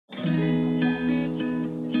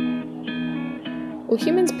Will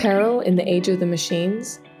humans peril in the age of the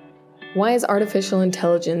machines? Why is artificial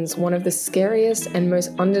intelligence one of the scariest and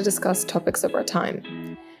most under-discussed topics of our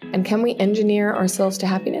time? And can we engineer ourselves to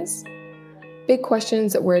happiness? Big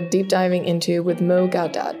questions that we're deep diving into with Mo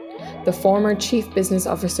Gaudat, the former Chief Business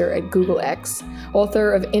Officer at Google X,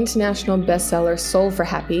 author of international bestseller Solve for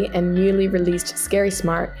Happy and newly released Scary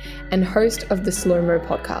Smart, and host of the Slow Mo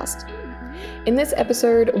podcast. In this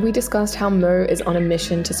episode, we discussed how Mo is on a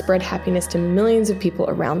mission to spread happiness to millions of people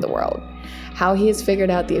around the world, how he has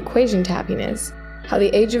figured out the equation to happiness, how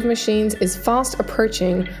the age of machines is fast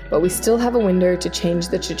approaching, but we still have a window to change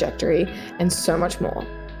the trajectory, and so much more.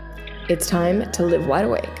 It's time to live wide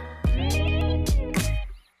awake.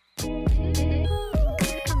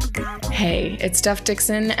 Hey, it's Steph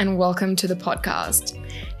Dixon, and welcome to the podcast.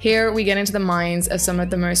 Here we get into the minds of some of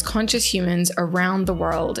the most conscious humans around the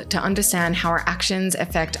world to understand how our actions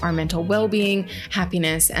affect our mental well-being,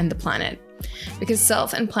 happiness, and the planet. Because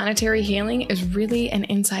self and planetary healing is really an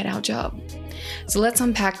inside-out job. So let's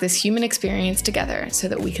unpack this human experience together so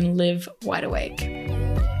that we can live wide awake.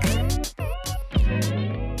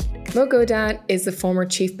 Mo Gaudat is the former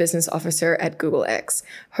Chief Business Officer at Google X,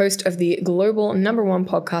 host of the global #1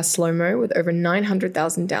 podcast Slow Mo with over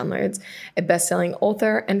 900,000 downloads, a best-selling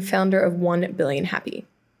author, and founder of 1 Billion Happy.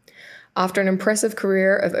 After an impressive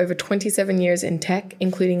career of over 27 years in tech,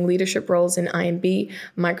 including leadership roles in IMB,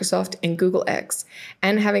 Microsoft, and Google X,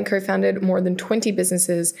 and having co-founded more than 20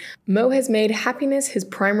 businesses, Mo has made happiness his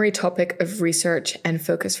primary topic of research and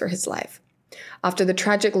focus for his life. After the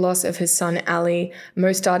tragic loss of his son, Ali,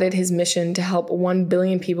 Mo started his mission to help 1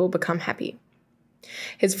 billion people become happy.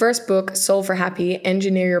 His first book, Solve for Happy,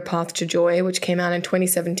 Engineer Your Path to Joy, which came out in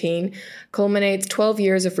 2017, culminates 12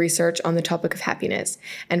 years of research on the topic of happiness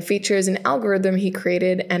and features an algorithm he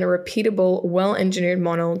created and a repeatable, well-engineered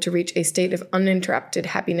model to reach a state of uninterrupted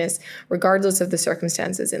happiness regardless of the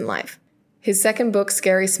circumstances in life. His second book,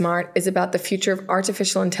 Scary Smart, is about the future of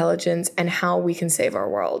artificial intelligence and how we can save our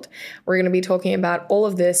world. We're going to be talking about all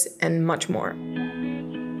of this and much more.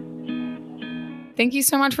 Thank you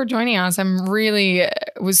so much for joining us. I'm really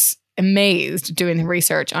was amazed doing the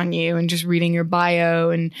research on you and just reading your bio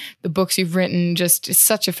and the books you've written. Just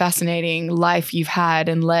such a fascinating life you've had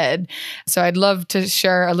and led. So I'd love to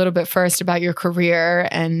share a little bit first about your career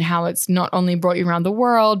and how it's not only brought you around the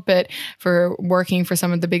world, but for working for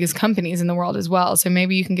some of the biggest companies in the world as well. So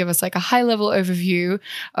maybe you can give us like a high-level overview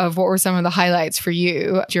of what were some of the highlights for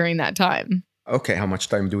you during that time. Okay, how much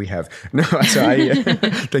time do we have? No, so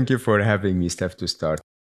thank you for having me, Steph, to start.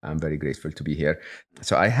 I'm very grateful to be here.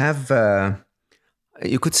 So I have,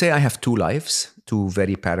 you could say I have two lives, two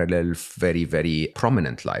very parallel, very, very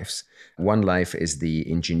prominent lives. One life is the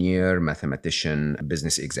engineer, mathematician,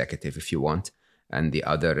 business executive, if you want. And the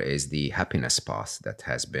other is the happiness path that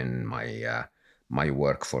has been my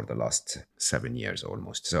work for the last 7 years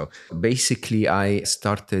almost. So basically I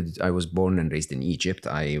was born and raised in Egypt.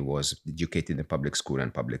 I was educated in public school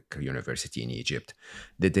and public university in Egypt.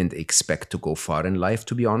 Didn't expect to go far in life,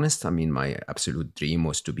 to be honest. I mean, my absolute dream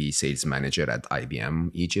was to be sales manager at IBM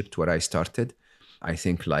Egypt, where I started. I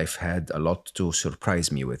think life had a lot to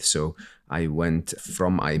surprise me with. So I went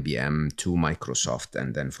from IBM to Microsoft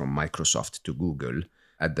and then from Microsoft to Google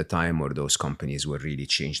at the time where those companies were really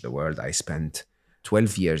changed the world. I spent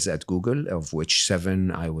 12 years at Google, of which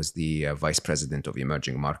 7 I was the vice president of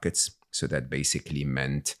emerging markets. So that basically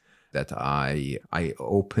meant that I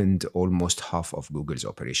opened almost half of Google's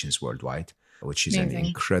operations worldwide, which is Amazing.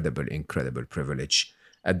 An incredible privilege.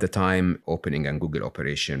 At the time, opening a Google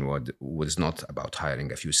operation was not about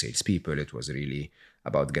hiring a few salespeople. It was really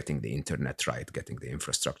about getting the internet right, getting the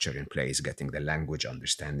infrastructure in place, getting the language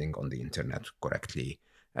understanding on the internet correctly,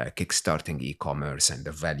 kickstarting e-commerce and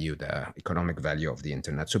the economic value of the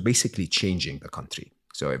internet. So basically changing the country.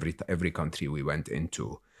 So every country we went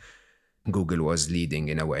into, Google was leading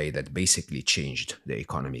in a way that basically changed the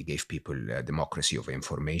economy, gave people a democracy of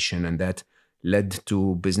information, and that led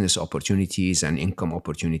to business opportunities and income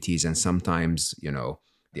opportunities. And sometimes,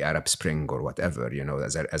 the Arab Spring or whatever,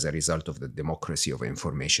 as a result of the democracy of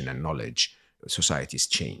information and knowledge, societies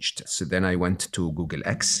changed. So then I went to Google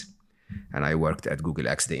X. And I worked at Google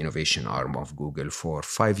X, the innovation arm of Google, for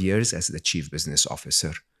 5 years as the chief business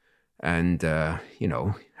officer. And you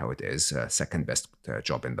know how it is, second best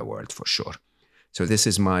job in the world for sure. So this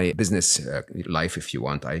is my business life, if you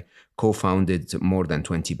want. I co-founded more than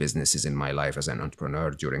 20 businesses in my life as an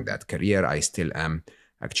entrepreneur during that career. I still am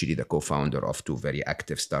actually the co-founder of 2 very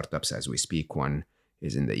active startups as we speak. One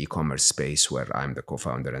is in the e-commerce space where I'm the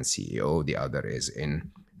co-founder and CEO. The other is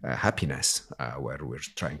in happiness, where we're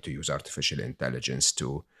trying to use artificial intelligence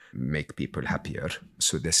to make people happier.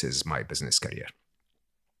 So this is my business career.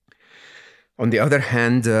 On the other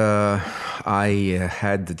hand, I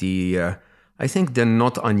had I think the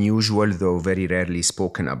not unusual, though very rarely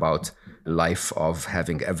spoken about, life of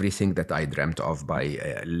having everything that I dreamt of by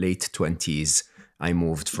late 20s. I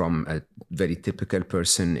moved from a very typical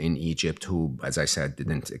person in Egypt who, as I said,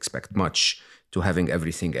 didn't expect much, to having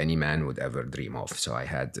everything any man would ever dream of. So I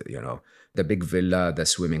had, the big villa, the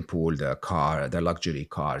swimming pool, the car, the luxury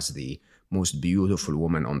cars. The most beautiful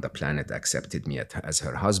woman on the planet accepted me as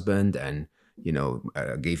her husband, and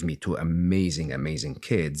gave me two amazing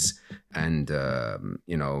kids. And,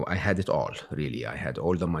 I had it all, really. I had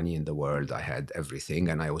all the money in the world. I had everything,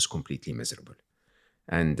 and I was completely miserable.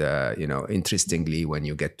 And, interestingly, when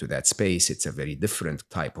you get to that space, it's a very different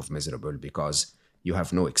type of miserable, because you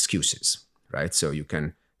have no excuses, right? So you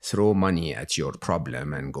can throw money at your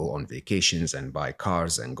problem and go on vacations and buy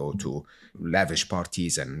cars and go to lavish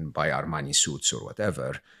parties and buy Armani suits or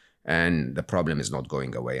whatever. And the problem is not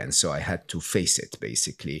going away. And so I had to face it,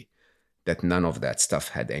 basically, that none of that stuff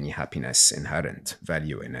had any happiness inherent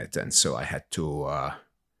value in it. And so I had to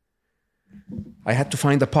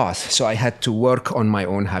find a path. So I had to work on my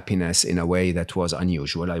own happiness in a way that was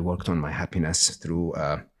unusual. I worked on my happiness through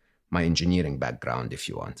my engineering background, if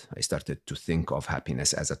you want. I started to think of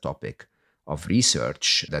happiness as a topic of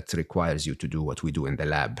research that requires you to do what we do in the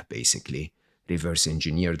lab, basically. Reverse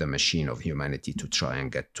engineer the machine of humanity to try and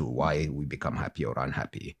get to why we become happy or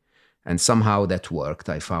unhappy. And somehow that worked.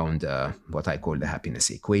 I found what I call the happiness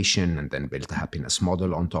equation, and then built a happiness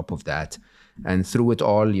model on top of that. And through it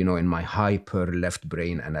all, in my hyper left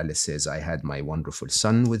brain analysis, I had my wonderful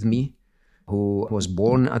son with me, who was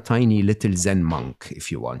born a tiny little Zen monk,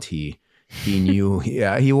 if you want. He knew,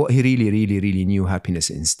 he really knew happiness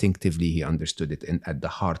instinctively. He understood it at the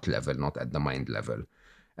heart level, not at the mind level.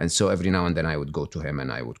 And so every now and then I would go to him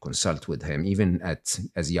and I would consult with him, even at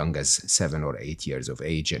as young as 7 or 8 years of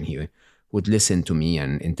age. And he would listen to me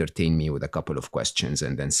and entertain me with a couple of questions,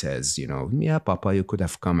 and then says, yeah, Papa, you could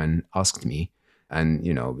have come and asked me. And,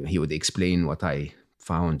 he would explain what I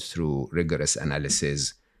found through rigorous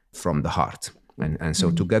analysis from the heart. And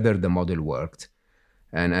so together the model worked.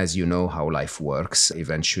 And as you know how life works,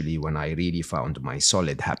 eventually when I really found my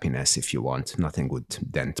solid happiness, if you want, nothing would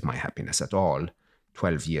dent my happiness at all.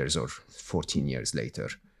 12 years or 14 years later,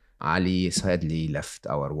 Ali sadly left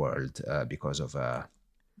our world because of a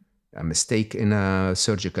mistake in a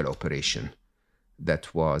surgical operation.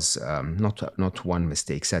 That was not one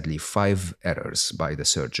mistake, sadly 5 errors by the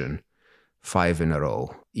surgeon, 5 in a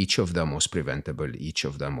row. Each of them was preventable, each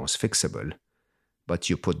of them was fixable. But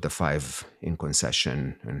you put the 5 in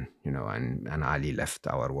concession, and Ali left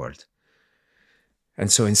our world. And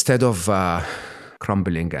so instead of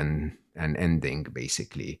crumbling and ending,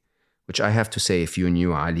 basically, which I have to say, if you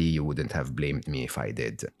knew Ali, you wouldn't have blamed me if I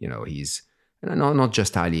did. He's not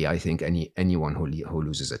just Ali. I think anyone who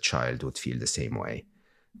loses a child would feel the same way.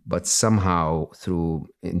 But somehow, through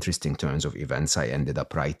interesting turns of events, I ended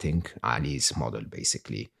up writing Ali's model,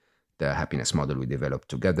 basically, the happiness model we developed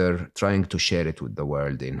together, trying to share it with the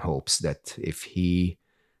world in hopes that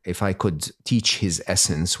if I could teach his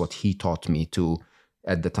essence, what he taught me to,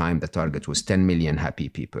 at the time the target was 10 million happy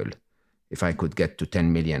people. If I could get to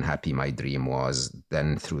 10 million happy, my dream was,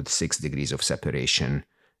 then through the 6 degrees of separation,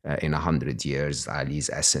 in 100 years, Ali's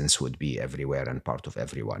essence would be everywhere and part of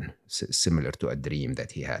everyone, similar to a dream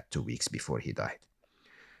that he had 2 weeks before he died.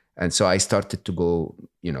 And so I started to go,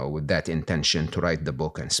 with that intention to write the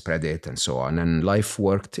book and spread it and so on. And life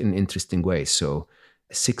worked in interesting ways. So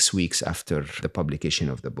 6 weeks after the publication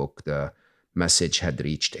of the book, the message had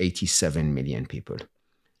reached 87 million people.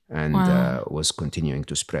 And Wow. Was continuing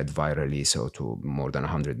to spread virally, so to more than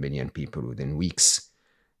 100 million people within weeks.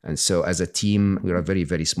 And so as a team, we're a very,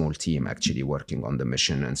 very small team actually working on the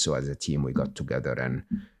mission. And so as a team, we got together and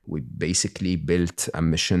we basically built a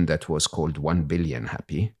mission that was called 1 Billion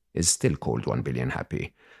Happy, is still called 1 Billion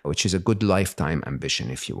Happy, which is a good lifetime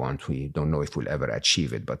ambition if you want. We don't know if we'll ever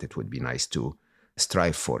achieve it, but it would be nice to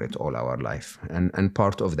strive for it all our life. And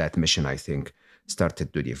part of that mission, I think,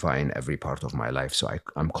 started to define every part of my life. So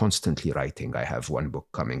I'm constantly writing. I have one book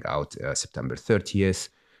coming out September 30th,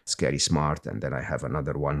 Scary Smart, and then I have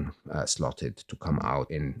another one slotted to come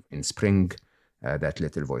out in spring, That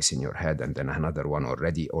Little Voice in Your Head, and then another one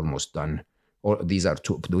already almost done. These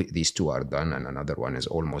 2 are done, and another one is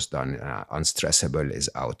almost done. Unstressable is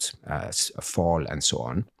out fall, and so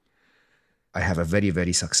on. I have a very,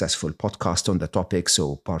 very successful podcast on the topic.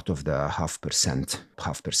 So part of the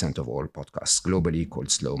 0.5% of all podcasts globally,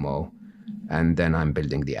 called Slow Mo. And then I'm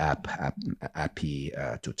building the Appy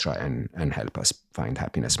to try and help us find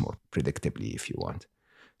happiness more predictably, if you want.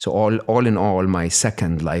 So all in all, my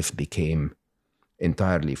second life became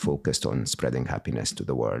entirely focused on spreading happiness to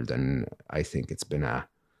the world. And I think it's been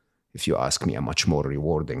if you ask me, a much more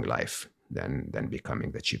rewarding life than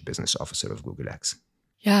becoming the chief business officer of Google X.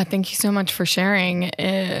 Yeah, thank you so much for sharing.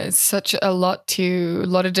 It's such a lot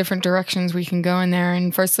of different directions we can go in there.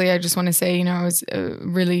 And firstly, I just want to say, I was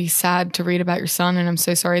really sad to read about your son, and I'm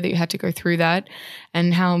so sorry that you had to go through that,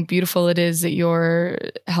 and how beautiful it is that you're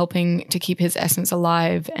helping to keep his essence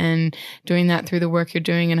alive and doing that through the work you're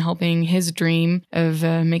doing and helping his dream of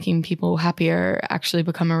making people happier actually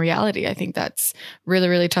become a reality. I think that's really,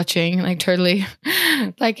 really touching, like totally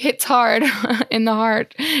like hits hard in the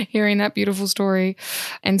heart hearing that beautiful story.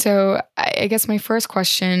 And so I guess my first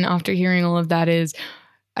question after hearing all of that is,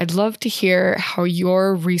 I'd love to hear how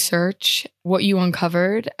your research, what you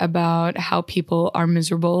uncovered about how people are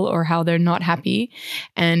miserable or how they're not happy,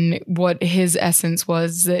 and what his essence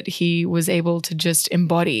was that he was able to just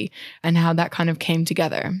embody, and how that kind of came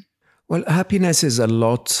together. Well, happiness is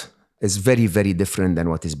very, very different than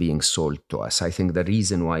what is being sold to us. I think the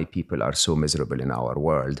reason why people are so miserable in our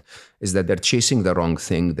world is that they're chasing the wrong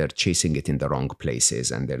thing, they're chasing it in the wrong places,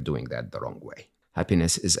 and they're doing that the wrong way.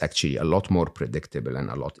 Happiness is actually a lot more predictable and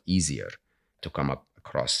a lot easier to come up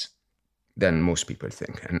across than most people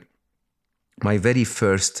think. And my very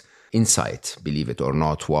first insight, believe it or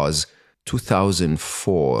not, was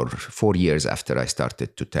 2004, 4 years after I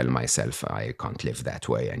started to tell myself I can't live that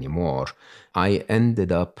way anymore. I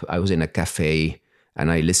was in a cafe and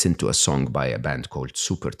I listened to a song by a band called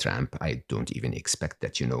Supertramp. I don't even expect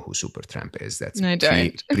that you know who Supertramp is. That's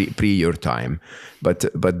pre your time. But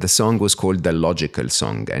the song was called The Logical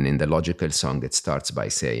Song. And in The Logical Song, it starts by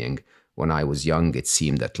saying, when I was young, it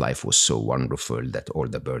seemed that life was so wonderful, that all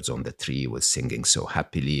the birds on the tree was singing so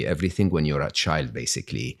happily. Everything when you're a child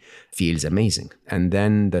basically feels amazing. And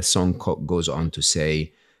then the song goes on to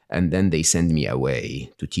say, and then they send me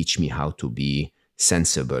away to teach me how to be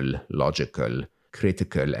sensible, logical,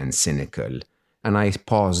 critical, and cynical. And I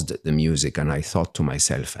paused the music and I thought to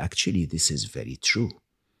myself, actually, this is very true.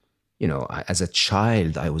 As a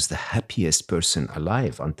child, I was the happiest person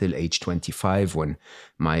alive until age 25, when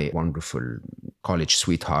my wonderful college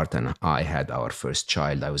sweetheart and I had our first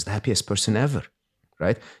child. I was the happiest person ever,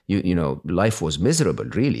 right? Life was miserable,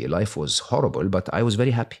 really. Life was horrible, but I was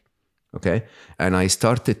very happy, okay? And I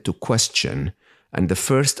started to question, and the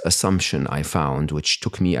first assumption I found, which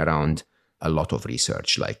took me around a lot of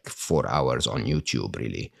research, like 4 hours on YouTube,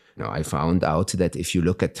 really. I found out that if you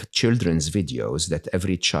look at children's videos, that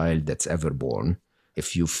every child that's ever born,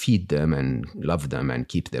 if you feed them and love them and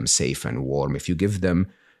keep them safe and warm, if you give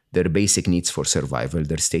them their basic needs for survival,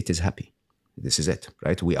 their state is happy. This is it,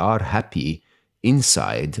 right? We are happy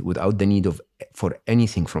inside without the need for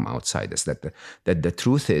anything from outside us. That the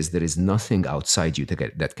truth is, there is nothing outside you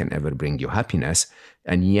that can ever bring you happiness.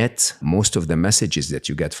 And yet most of the messages that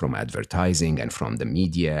you get from advertising and from the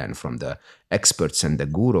media and from the experts and the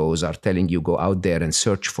gurus are telling you, go out there and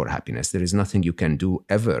search for happiness. There is nothing you can do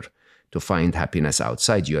ever to find happiness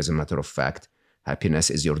outside you. As a matter of fact, happiness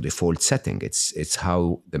is your default setting. It's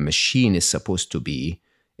how the machine is supposed to be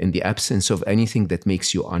in the absence of anything that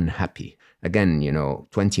makes you unhappy. Again,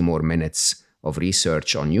 20 more minutes of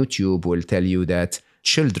research on YouTube will tell you that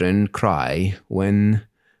children cry when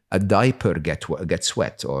a diaper gets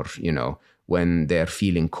wet, or, when they're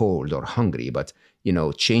feeling cold or hungry. But,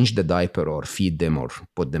 change the diaper or feed them or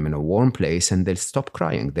put them in a warm place and they'll stop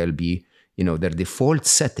crying. They'll be, their default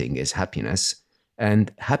setting is happiness.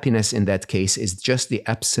 And happiness in that case is just the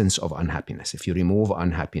absence of unhappiness. If you remove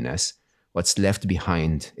unhappiness, what's left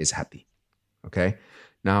behind is happy, okay?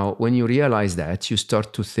 Now, when you realize that, you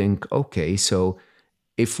start to think, okay, so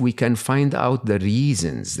if we can find out the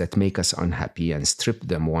reasons that make us unhappy and strip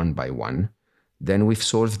them one by one, then we've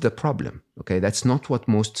solved the problem, okay? That's not what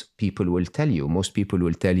most people will tell you. Most people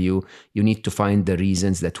will tell you, you need to find the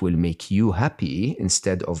reasons that will make you happy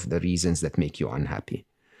instead of the reasons that make you unhappy.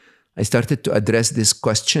 I started to address this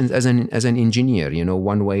question as an engineer.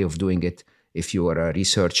 One way of doing it, if you are a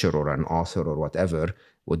researcher or an author or whatever,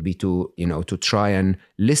 would be to try and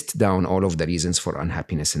list down all of the reasons for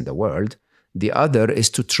unhappiness in the world. The other is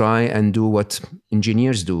to try and do what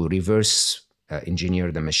engineers do, reverse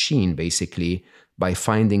engineer the machine, basically, by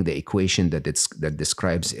finding the equation that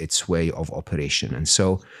describes its way of operation. And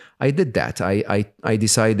so I did that. I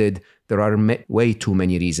decided there are way too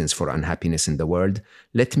many reasons for unhappiness in the world.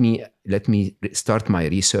 Let me start my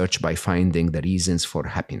research by finding the reasons for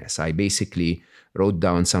happiness. I basically wrote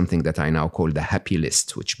down something that I now call the happy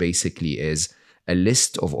list, which basically is a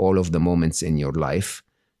list of all of the moments in your life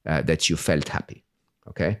that you felt happy,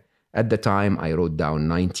 okay? At the time, I wrote down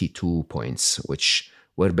 92 points, which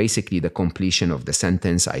were basically the completion of the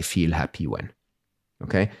sentence, I feel happy when,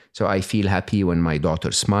 Okay, so I feel happy when my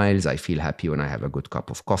daughter smiles. I feel happy when I have a good cup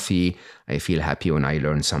of coffee. I feel happy when I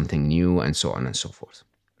learn something new, and so on and so forth,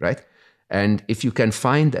 right? And if you can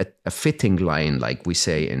find a fitting line, like we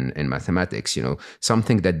say in mathematics,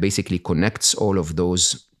 something that basically connects all of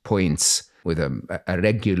those points with a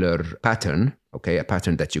regular pattern, okay, a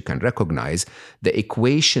pattern that you can recognize, the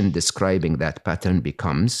equation describing that pattern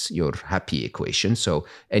becomes your happy equation. So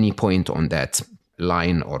any point on that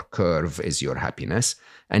line or curve is your happiness,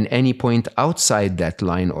 and any point outside that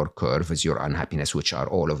line or curve is your unhappiness, which are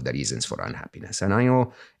all of the reasons for unhappiness. And I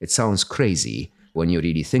know it sounds crazy when you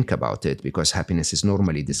really think about it, because happiness is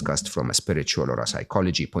normally discussed from a spiritual or a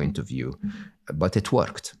psychology point of view, but it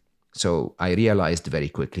worked. So I realized very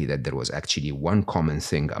quickly that there was actually one common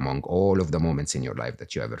thing among all of the moments in your life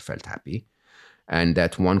that you ever felt happy. And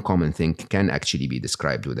that one common thing can actually be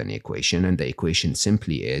described with an equation. And the equation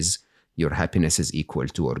simply is your happiness is equal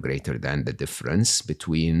to or greater than the difference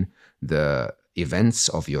between the events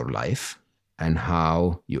of your life and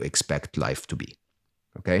how you expect life to be.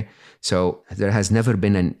 Okay? So there has never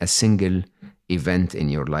been a single event in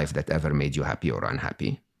your life that ever made you happy or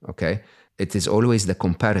unhappy. Okay? It is always the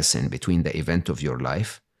comparison between the event of your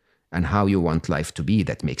life and how you want life to be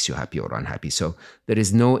that makes you happy or unhappy. So there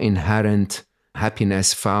is no inherent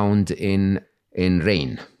happiness found in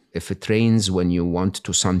rain. If it rains when you want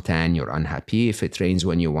to suntan, you're unhappy. If it rains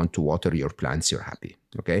when you want to water your plants, you're happy.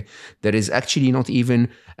 Okay? There is actually not even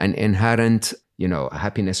an inherent,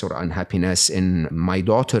 happiness or unhappiness in my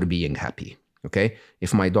daughter being happy. Okay?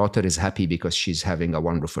 If my daughter is happy because she's having a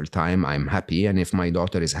wonderful time, I'm happy. And if my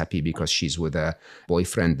daughter is happy because she's with a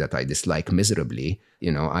boyfriend that I dislike miserably,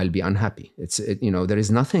 I'll be unhappy. There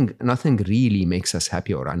is nothing really makes us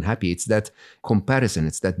happy or unhappy. It's that comparison.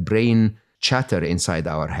 It's that brain chatter inside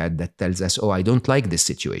our head that tells us, oh, I don't like this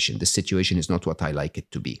situation. This situation is not what I like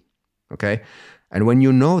it to be. Okay? And when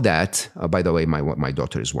you know that, by the way, my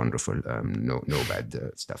daughter is wonderful. No bad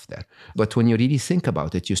stuff there. But when you really think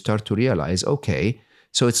about it, you start to realize, okay,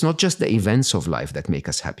 so it's not just the events of life that make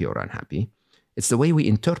us happy or unhappy. It's the way we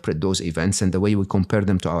interpret those events and the way we compare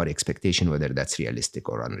them to our expectation, whether that's realistic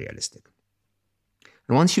or unrealistic.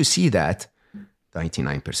 And once you see that,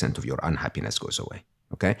 99% of your unhappiness goes away.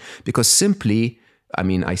 Okay? Because simply,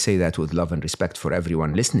 I say that with love and respect for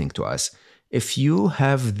everyone listening to us. If you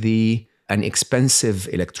have an expensive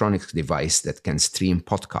electronic device that can stream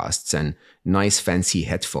podcasts and nice fancy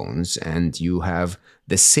headphones, and you have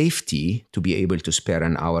the safety to be able to spare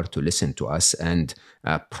an hour to listen to us, and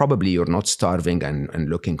probably you're not starving and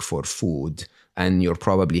looking for food, and you're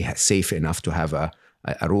probably safe enough to have a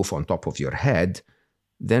roof on top of your head,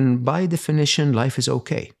 then by definition, life is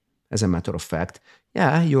okay. As a matter of fact,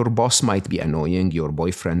 yeah, your boss might be annoying, your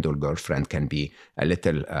boyfriend or girlfriend can be a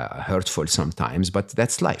little hurtful sometimes, but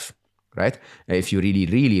that's life, right? If you really,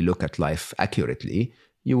 really look at life accurately,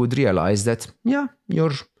 you would realize that, yeah,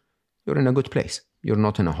 you're in a good place. You're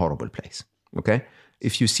not in a horrible place, okay?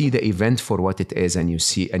 If you see the event for what it is and you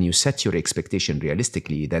set your expectation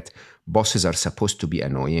realistically that bosses are supposed to be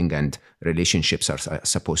annoying and relationships are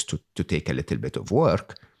supposed to take a little bit of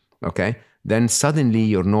work, okay? Then suddenly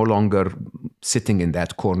you're no longer sitting in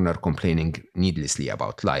that corner complaining needlessly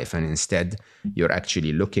about life. And instead, you're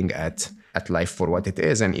actually looking at life for what it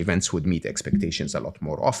is, and events would meet expectations a lot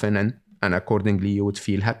more often. And accordingly, you would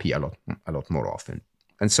feel happy a lot more often.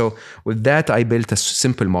 And so with that, I built a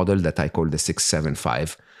simple model that I call the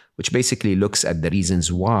 675, which basically looks at the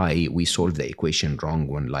reasons why we solve the equation wrong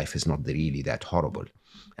when life is not really that horrible.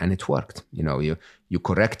 And it worked. You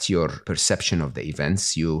correct your perception of the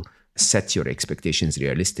events, you set your expectations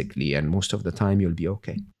realistically, and most of the time you'll be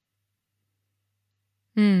okay.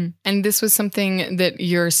 And this was something that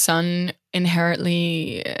your son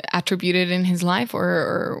inherently attributed in his life,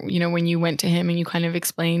 or when you went to him and you kind of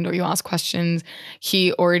explained or you asked questions,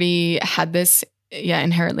 he already had this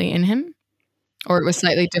inherently in him, or it was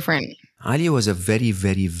slightly different? Ali was a very,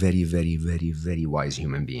 very, very, very, very, very wise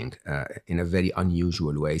human being in a very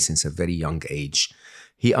unusual way since a very young age.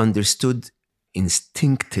 He understood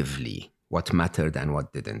instinctively what mattered and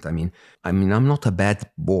what didn't. I'm not a bad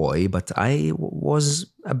boy, but I was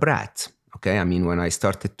a brat. Okay. When I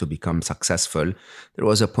started to become successful, there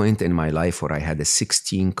was a point in my life where I had a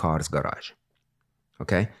 16 cars garage.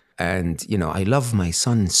 Okay. And, I love my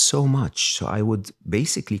son so much. So I would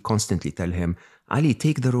basically constantly tell him, Ali,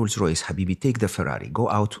 take the Rolls Royce, Habibi, take the Ferrari, go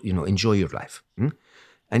out, enjoy your life.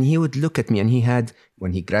 And he would look at me, and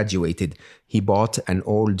when he graduated, he bought an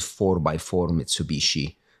old 4x4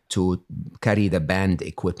 Mitsubishi to carry the band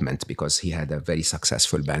equipment because he had a very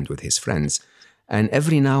successful band with his friends. And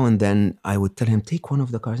every now and then I would tell him, take one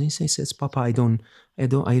of the cars. And he says, Papa, I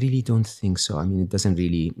really don't think so. I mean, it doesn't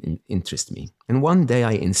really interest me. And one day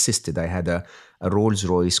I insisted. I had a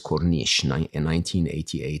Rolls-Royce Corniche in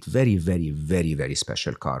 1988. Very, very, very, very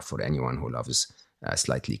special car for anyone who loves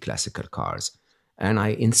slightly classical cars. And I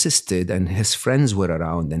insisted, and his friends were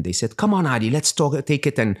around, and they said, "Come on, Ali, let's take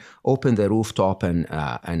it and open the rooftop and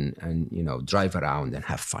drive around and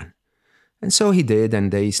have fun." And so he did,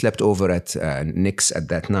 and they slept over at Nick's at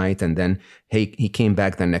that night, and then he came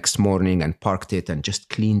back the next morning and parked it and just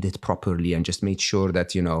cleaned it properly and just made sure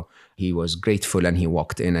that, he was grateful, and he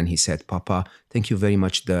walked in and he said, "Papa, thank you very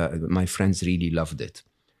much. My friends really loved it."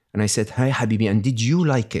 And I said, "Hi, Habibi, and did you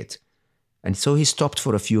like it?" And so he stopped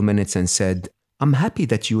for a few minutes and said, "I'm happy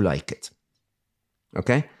that you like it."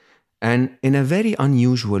 Okay? And in a very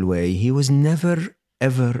unusual way, he was never,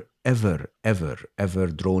 ever, ever, ever, ever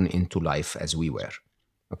drawn into life as we were.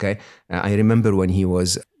 Okay? I remember when he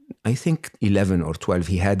was, I think 11 or 12,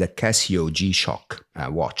 he had a Casio G-Shock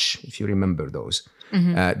watch, if you remember those,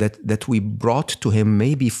 that we brought to him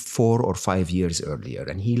maybe 4 or 5 years earlier,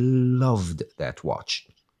 and he loved that watch.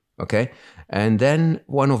 Okay? And then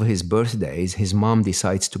one of his birthdays, his mom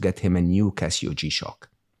decides to get him a new Casio G-Shock.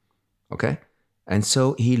 Okay? And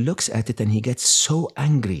so he looks at it and he gets so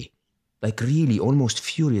angry, like really almost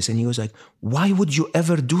furious. And he was like, "Why would you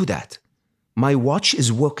ever do that? My watch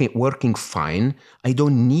is working fine. I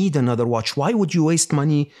don't need another watch. Why would you waste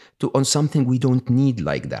money on something we don't need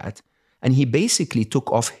like that?" And he basically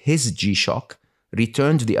took off his G-Shock,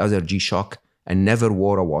 returned the other G-Shock, and never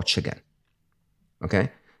wore a watch again.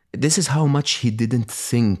 Okay? This is how much he didn't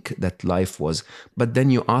think that life was. But then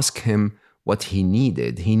you ask him what he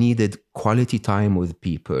needed. He needed quality time with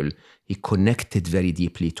people. He connected very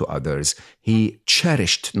deeply to others. He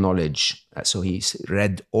cherished knowledge. So he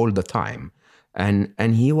read all the time.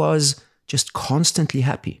 And he was just constantly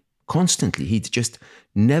happy. Constantly. He just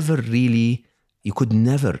never really, you could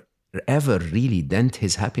never ever really dent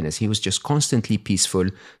his happiness. He was just constantly peaceful.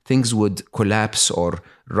 Things would collapse or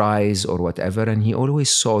rise or whatever, and he always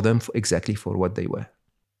saw them exactly for what they were.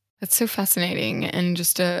 That's so fascinating, and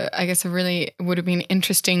just I guess a really would have been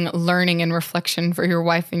interesting learning and reflection for your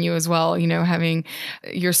wife and you as well, having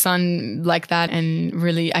your son like that, and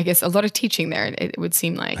really, I guess, a lot of teaching there, it would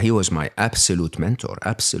seem like. He was my absolute mentor,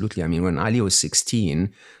 absolutely. I mean, when Ali was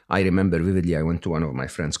 16, I remember vividly, I went to one of my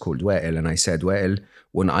friends called Wael, and I said, "Wael,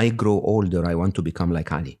 when I grow older, I want to become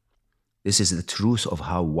like Ali." This is the truth of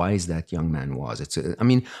how wise that young man was.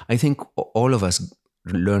 I think all of us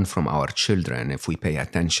learn from our children if we pay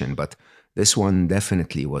attention, but this one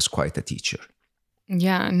definitely was quite a teacher.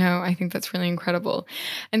 Yeah, no, I think that's really incredible.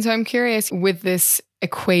 And so I'm curious, with this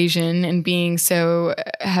equation and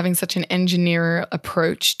having such an engineer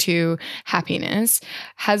approach to happiness,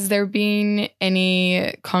 has there been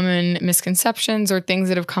any common misconceptions or things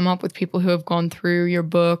that have come up with people who have gone through your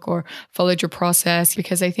book or followed your process?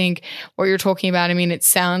 Because I think what you're talking about, it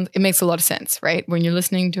makes a lot of sense, right? When you're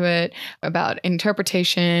listening to it, about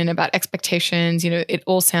interpretation, about expectations, it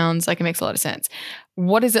all sounds like it makes a lot of sense.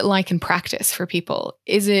 What is it like in practice for people?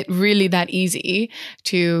 Is it really that easy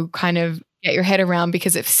to kind of get your head around?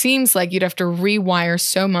 Because it seems like you'd have to rewire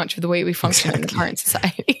so much of the way we function in the current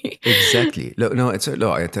society. Exactly. Look,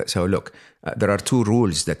 there are two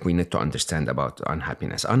rules that we need to understand about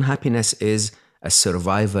unhappiness. Unhappiness is a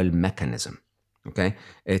survival mechanism. Okay,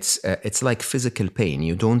 it's like physical pain.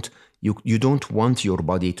 You don't want your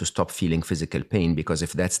body to stop feeling physical pain, because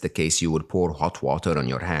if that's the case, you will pour hot water on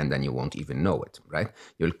your hand and you won't even know it, right?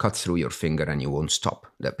 You'll cut through your finger and you won't stop.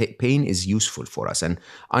 The pain is useful for us, and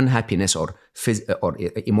unhappiness or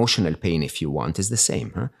emotional pain, if you want, is the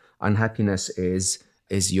same. Huh? Unhappiness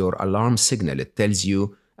is your alarm signal. It tells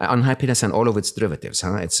you unhappiness and all of its derivatives.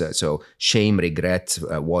 Huh? It's so shame, regret,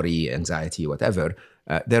 worry, anxiety, whatever.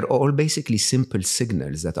 They're all basically simple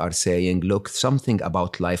signals that are saying, look, something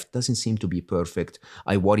about life doesn't seem to be perfect.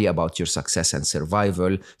 I worry about your success and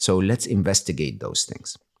survival. So let's investigate those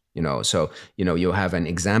things. You have an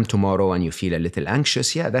exam tomorrow and you feel a little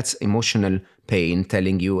anxious. Yeah, that's emotional pain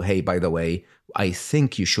telling you, hey, by the way, I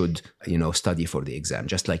think you should, study for the exam,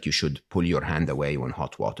 just like you should pull your hand away when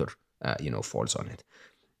hot water, falls on it.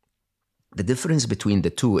 The difference between the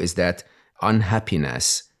two is that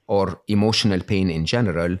unhappiness or emotional pain in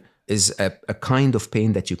general is a kind of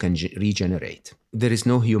pain that you can regenerate. There is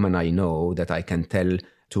no human I know that I can tell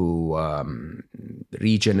to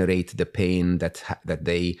regenerate the pain that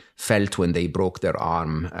they felt when they broke their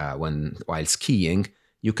arm while skiing.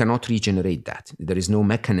 You cannot regenerate that. There is no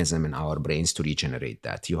mechanism in our brains to regenerate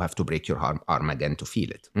that. You have to break your arm again to feel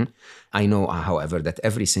it. I know, however, that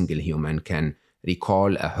every single human can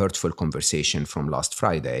recall a hurtful conversation from last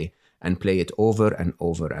Friday and play it over and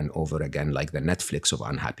over and over again like the Netflix of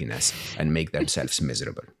unhappiness and make themselves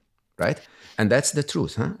miserable, right? And that's the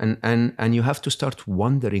truth, huh? And you have to start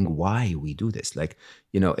wondering why we do this. Like,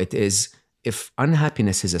 it is, if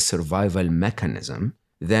unhappiness is a survival mechanism,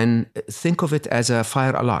 then think of it as a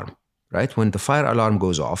fire alarm, right? When the fire alarm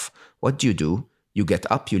goes off, what do? You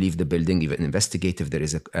get up, you leave the building, you investigate if there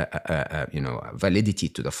is a validity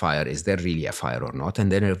to the fire. Is there really a fire or not?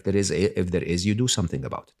 And then if there is, you do something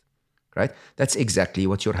about it. Right? That's exactly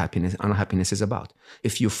what your unhappiness is about.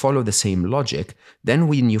 If you follow the same logic, then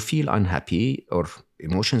when you feel unhappy or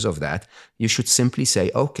emotions of that, you should simply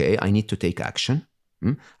say, okay, I need to take action.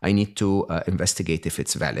 I need to investigate if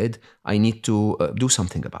it's valid. I need to do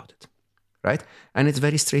something about it. Right? And it's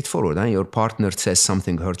very straightforward. Your partner says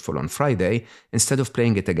something hurtful on Friday. Instead of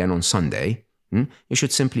playing it again on Sunday, you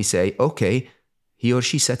should simply say, okay, he or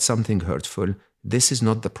she said something hurtful. This is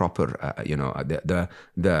not the proper,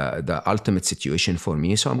 the ultimate situation for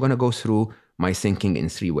me. So I'm going to go through my thinking in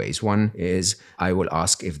 3 ways. One is I will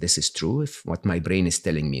ask if this is true, if what my brain is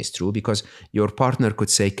telling me is true, because your partner could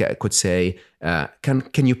say,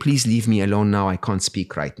 can you please leave me alone now? I can't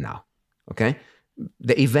speak right now. Okay.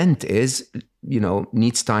 The event is,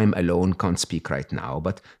 needs time alone, can't speak right now.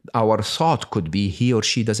 But our thought could be he or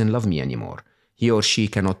she doesn't love me anymore. He or she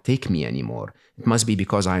cannot take me anymore. It must be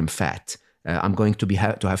because I'm fat. I'm going to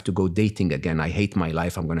have to go dating again. I hate my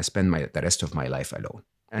life. I'm going to spend the rest of my life alone.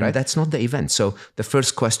 And right? That's not the event. So the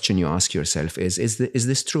first question you ask yourself is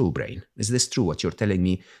this true, brain? Is this true, what you're telling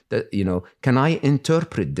me? That, can I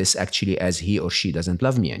interpret this actually as he or she doesn't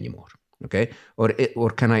love me anymore? Okay? Or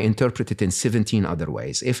can I interpret it in 17 other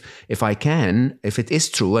ways? If I can, if it is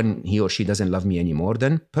true and he or she doesn't love me anymore,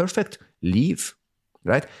 then perfect, leave,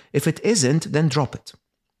 right? If it isn't, then drop it,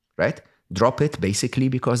 right? Drop it basically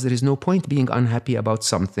because there is no point being unhappy about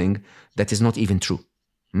something that is not even true.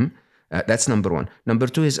 That's number one. Number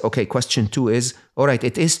two is, okay, question 2 is, all right,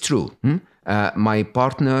 it is true. My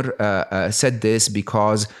partner said this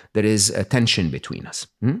because there is a tension between us.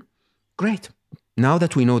 Great. Now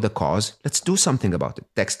that we know the cause, let's do something about it.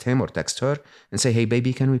 Text him or text her and say, hey,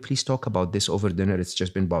 baby, can we please talk about this over dinner? It's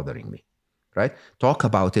just been bothering me, right? Talk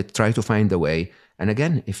about it, try to find a way. And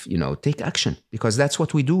again, take action, because that's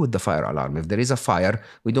what we do with the fire alarm. If there is a fire,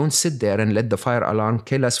 we don't sit there and let the fire alarm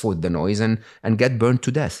kill us with the noise and get burned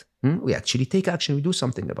to death. We actually take action. We do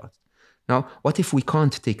something about it. Now, what if we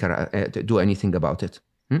can't do anything about it?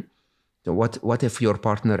 So what if your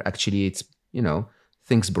partner actually, it's,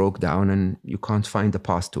 things broke down and you can't find the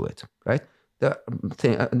path to it, right?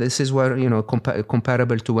 This is where,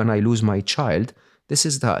 comparable to when I lose my child, this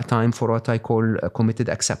is the time for what I call committed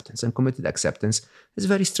acceptance. And committed acceptance is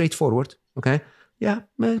very straightforward, okay? Yeah,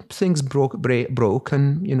 things broke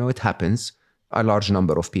and, it happens. A large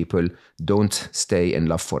number of people don't stay in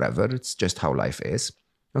love forever. It's just how life is,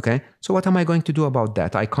 okay? So what am I going to do about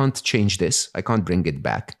that? I can't change this. I can't bring it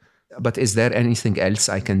back. But is there anything else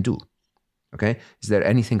I can do? Okay? Is there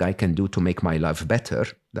anything I can do to make my life better,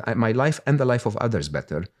 my life and the life of others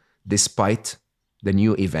better, despite the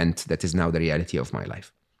new event that is now the reality of my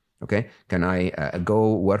life? Okay? Can I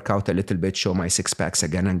go work out a little bit, show my 6 packs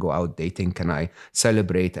again and go out dating? Can I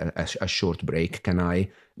celebrate a short break? Can I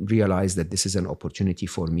realize that this is an opportunity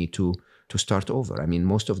for me to start over? I mean,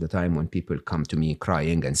 most of the time when people come to me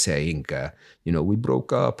crying and saying, we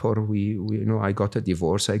broke up or I got a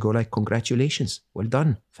divorce, I go like, congratulations, well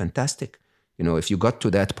done, fantastic. If you got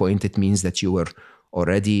to that point, it means that you were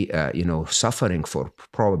already, suffering for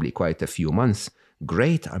probably quite a few months.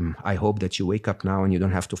 Great. I hope that you wake up now and you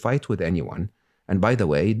don't have to fight with anyone. And by the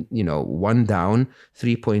way, 1 down,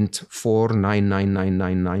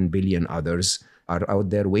 3.499999 billion others are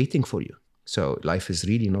out there waiting for you. So life is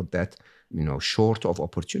really not that, short of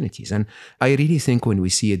opportunities. And I really think when we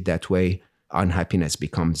see it that way, unhappiness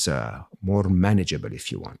becomes more manageable,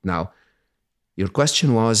 if you want. Now, your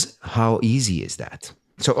question was, how easy is that?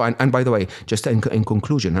 So, and by the way, just in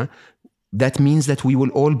conclusion, that means that we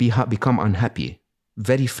will all become unhappy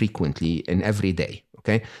very frequently in every day,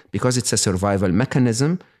 okay? Because it's a survival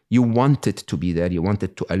mechanism. You want it to be there. You want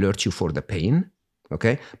it to alert you for the pain,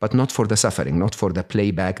 okay? But not for the suffering, not for the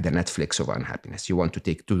playback, the Netflix of unhappiness. You want to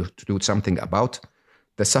do something about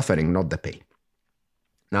the suffering, not the pain.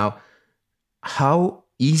 Now, how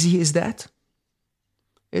easy is that?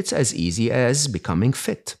 It's as easy as becoming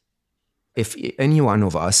fit. If any one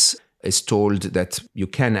of us is told that you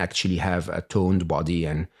can actually have a toned body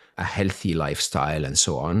and a healthy lifestyle and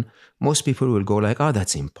so on, most people will go like,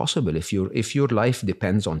 that's impossible. If your life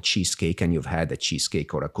depends on cheesecake and you've had a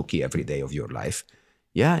cheesecake or a cookie every day of your life,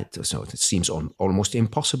 so it seems almost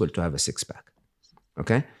impossible to have a 6-pack.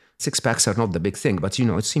 Okay? Six packs are not the big thing, but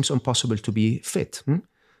it seems impossible to be fit.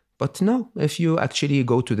 But no, if you actually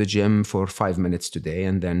go to the gym for 5 minutes today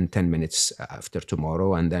and then 10 minutes after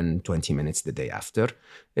tomorrow and then 20 minutes the day after,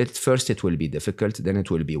 at first it will be difficult, then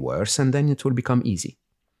it will be worse, and then it will become easy.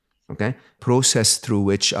 Okay? Process through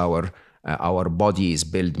which our bodies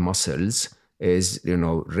build muscles is,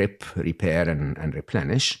 rip, repair, and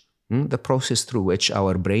replenish. The process through which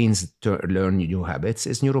our brains learn new habits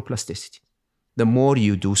is neuroplasticity. The more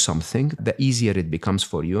you do something, the easier it becomes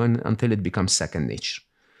for you until it becomes second nature.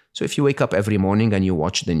 So if you wake up every morning and you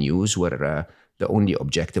watch the news where the only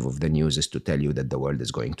objective of the news is to tell you that the world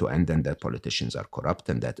is going to end and that politicians are corrupt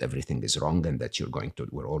and that everything is wrong and that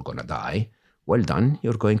we're all going to die, well done.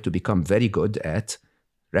 You're going to become very good at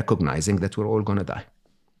recognizing that we're all going to die.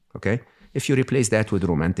 Okay? If you replace that with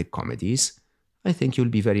romantic comedies, I think you'll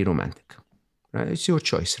be very romantic. Right? It's your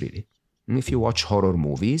choice, really. And if you watch horror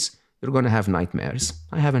movies, you're going to have nightmares.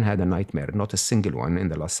 I haven't had a nightmare, not a single one in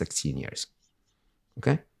the last 16 years.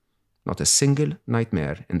 Okay? Not a single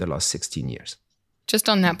nightmare in the last 16 years. Just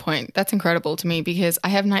on that point, that's incredible to me because I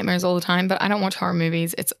have nightmares all the time, but I don't watch horror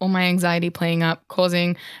movies. It's all my anxiety playing up,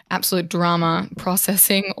 causing absolute drama,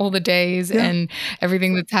 processing all the days and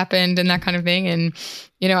everything that's happened and that kind of thing. And,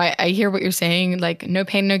 I hear what you're saying, like no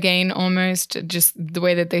pain, no gain almost. Just the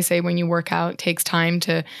way that they say when you work out, it takes time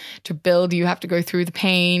to build. You have to go through the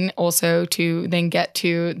pain also to then get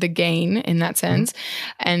to the gain in that sense.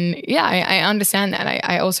 And I understand that.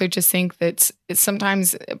 I also just think that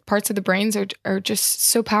sometimes parts of the brains are just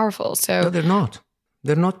so powerful. So no, they're not.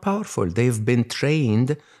 They're not powerful. They've been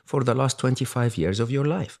trained for the last 25 years of your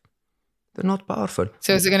life. They're not powerful.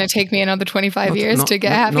 So is it going to take me another 25 years to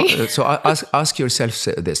get happy? So ask yourself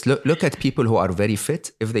this. Look at people who are very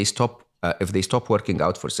fit. If they stop working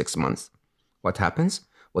out for 6 months, what happens?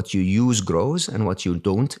 What you use grows and what you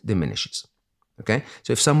don't diminishes. Okay?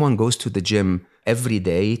 So if someone goes to the gym every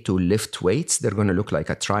day to lift weights, they're going to look like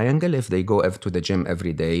a triangle. If they go to the gym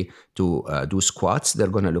every day to do squats, they're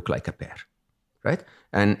going to look like a pear. Right?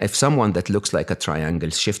 And if someone that looks like a triangle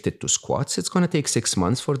shifted to squats, it's going to take 6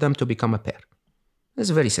 months for them to become a pear. It's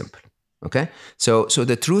very simple. Okay? So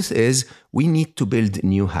the truth is we need to build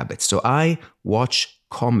new habits. So I watch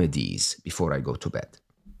comedies before I go to bed.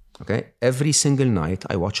 Okay? Every single night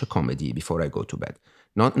I watch a comedy before I go to bed.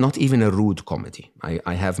 Not even a rude comedy.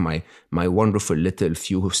 I have my wonderful little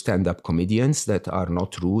few stand-up comedians that are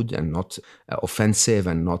not rude and not offensive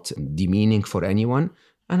and not demeaning for anyone.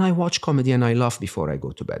 And I watch comedy and I laugh before I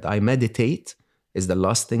go to bed. I meditate is the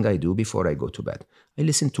last thing I do before I go to bed. I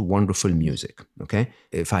listen to wonderful music, okay?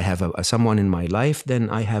 If I have someone in my life, then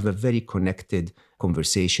I have a very connected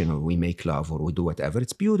conversation or we make love or we do whatever.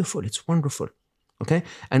 It's beautiful. It's wonderful, okay?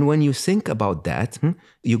 And when you think about that,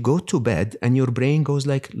 you go to bed and your brain goes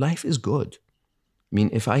like, life is good. I mean,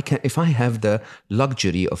 if I have the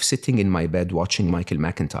luxury of sitting in my bed watching Michael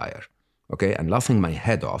McIntyre, okay, and laughing my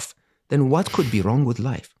head off, then what could be wrong with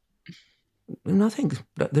life? Nothing.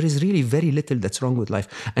 There is really very little that's wrong with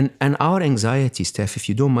life. And our anxiety, Steph, if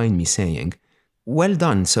you don't mind me saying, well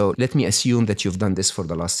done. So let me assume that you've done this for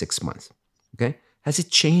the last 6 months. Okay? Has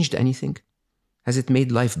it changed anything? Has it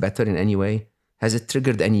made life better in any way? Has it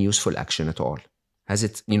triggered any useful action at all? Has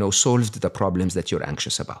it, solved the problems that you're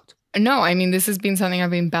anxious about? No, I mean, this has been something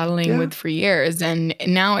I've been battling with for years. And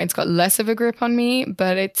now it's got less of a grip on me,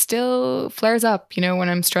 but it still flares up, when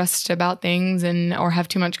I'm stressed about things or have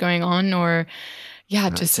too much going on or,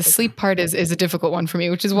 just the sleep part is a difficult one for me,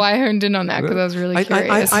 which is why I honed in on that because I was really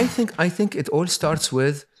curious. I think it all starts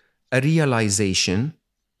with a realization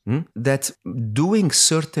that doing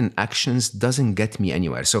certain actions doesn't get me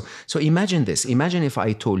anywhere. So imagine this. Imagine if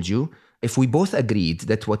I told you, if we both agreed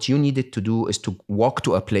that what you needed to do is to walk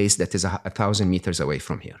to a place that is 1,000 meters away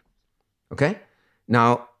from here, okay?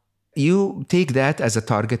 Now, you take that as a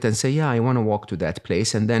target and say, I want to walk to that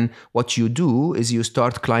place. And then what you do is you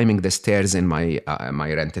start climbing the stairs in my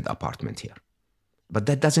rented apartment here. But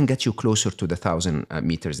that doesn't get you closer to the 1,000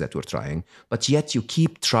 meters that we're trying, but yet you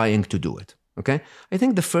keep trying to do it, okay? I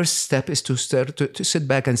think the first step is to start to sit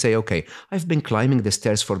back and say, okay, I've been climbing the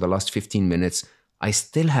stairs for the last 15 minutes. I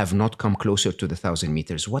still have not come closer to the 1,000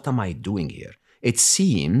 meters. What am I doing here? It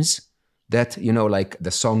seems that, like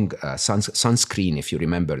the song Sunscreen, if you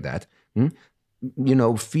remember that,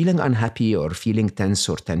 feeling unhappy or feeling tense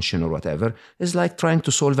or tension or whatever is like trying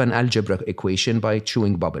to solve an algebra equation by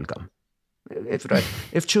chewing bubblegum.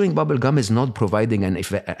 If chewing bubblegum is not providing an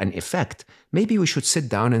effect, maybe we should sit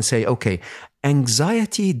down and say, okay,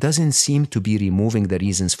 anxiety doesn't seem to be removing the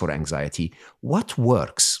reasons for anxiety. What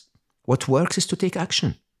works? What works is to take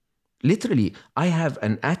action. Literally, I have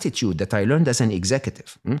an attitude that I learned as an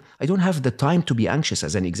executive. I don't have the time to be anxious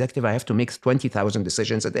as an executive. I have to make 20,000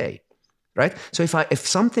 decisions a day, right? So if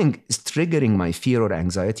something is triggering my fear or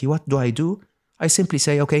anxiety, what do? I simply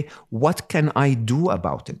say, okay, what can I do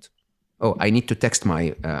about it? Oh, I need to text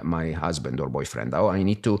my husband or boyfriend. Oh, I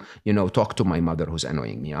need to, talk to my mother who's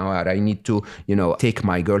annoying me. Or I need to, take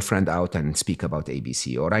my girlfriend out and speak about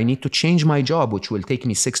ABC. Or I need to change my job, which will take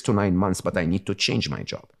me 6 to 9 months, but I need to change my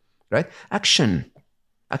job, right? Action.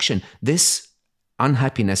 This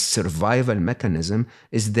unhappiness survival mechanism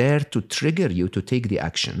is there to trigger you to take the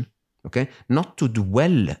action. Okay, not to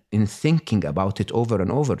dwell in thinking about it over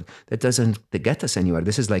and over. That doesn't get us anywhere.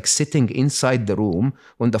 This is like sitting inside the room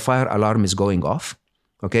when the fire alarm is going off,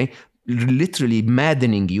 okay, literally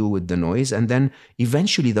maddening you with the noise, and then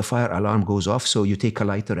eventually the fire alarm goes off, so you take a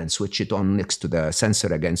lighter and switch it on next to the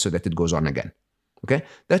sensor again so that it goes on again. Okay,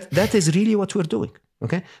 that is really what we're doing.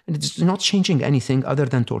 Okay, and it's not changing anything other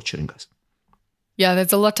than torturing us. Yeah,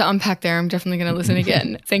 there's a lot to unpack there. I'm definitely going to listen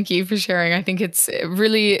again. Thank you for sharing. I think it's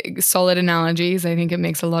really solid analogies. I think it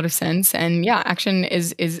makes a lot of sense. And yeah, action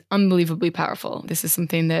is unbelievably powerful. This is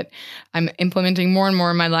something that I'm implementing more and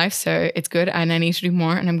more in my life. So it's good. And I need to do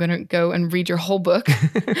more. And I'm going to go and read your whole book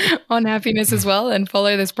on happiness as well and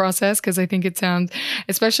follow this process, because I think it sounds,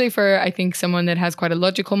 especially for, I think, someone that has quite a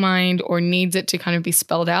logical mind or needs it to kind of be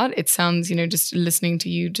spelled out. It sounds, just listening to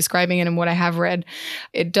you describing it and what I have read,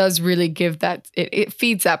 it does really give that, it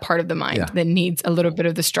feeds that part of the mind that needs a little bit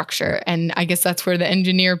of the structure. And I guess that's where the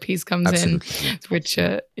engineer piece comes in, which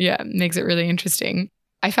makes it really interesting.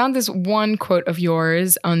 I found this one quote of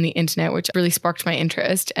yours on the internet, which really sparked my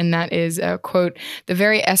interest. And that is a quote, "The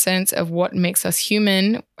very essence of what makes us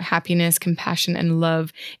human, happiness, compassion, and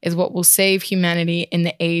love, is what will save humanity in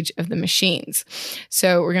the age of the machines."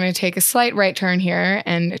 So we're going to take a slight right turn here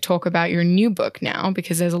and talk about your new book now,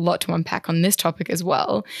 because there's a lot to unpack on this topic as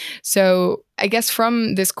well. So I guess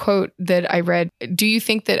from this quote that I read, do you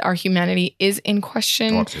think that our humanity is in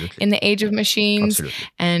question in the age of machines? Absolutely.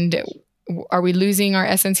 And are we losing our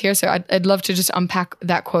essence here? So I'd love to just unpack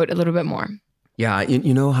that quote a little bit more. Yeah,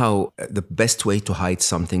 you know how the best way to hide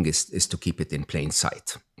something is to keep it in plain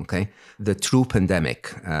sight, okay? The true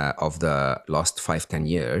pandemic of the last 5-10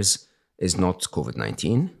 years is not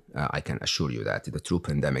COVID-19. I can assure you that. The true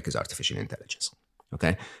pandemic is artificial intelligence.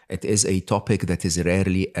 Okay, it is a topic that is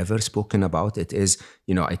rarely ever spoken about. It is,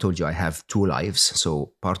 I told you I have 2 lives.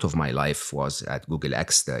 So part of my life was at Google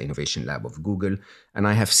X, the innovation lab of Google. And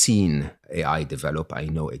I have seen AI develop. I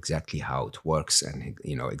know exactly how it works and,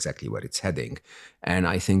 exactly where it's heading. And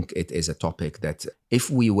I think it is a topic that if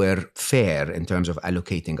we were fair in terms of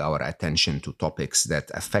allocating our attention to topics that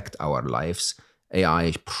affect our lives,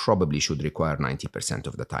 AI probably should require 90%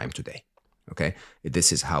 of the time today. Okay,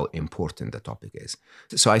 this is how important the topic is.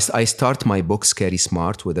 So I start my book, Scary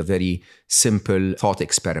Smart, with a very simple thought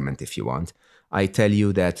experiment, if you want. I tell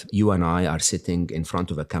you that you and I are sitting in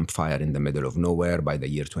front of a campfire in the middle of nowhere by the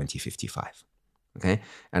year 2055. Okay,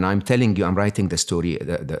 and I'm telling you, I'm writing the story,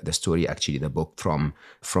 the book from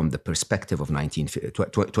the perspective of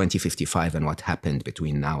 2055 and what happened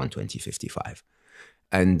between now and 2055.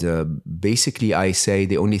 And basically, I say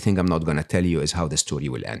the only thing I'm not going to tell you is how the story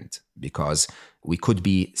will end, because we could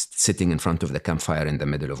be sitting in front of the campfire in the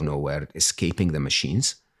middle of nowhere, escaping the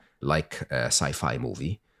machines, like a sci-fi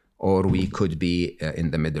movie, or we could be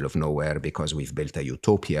in the middle of nowhere because we've built a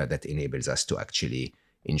utopia that enables us to actually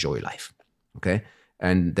enjoy life. Okay?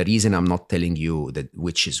 And the reason I'm not telling you that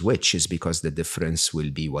which is because the difference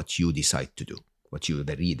will be what you decide to do, what you,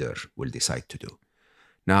 the reader, will decide to do.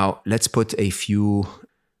 Now, let's put a few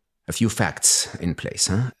facts in place.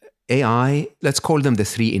 AI, let's call them the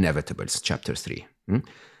 3 inevitables, chapter 3.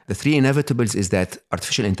 The 3 inevitables is that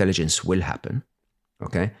artificial intelligence will happen.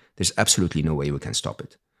 Okay? There's absolutely no way we can stop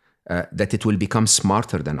it. That it will become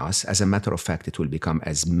smarter than us. As a matter of fact, it will become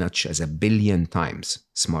as much as 1 billion times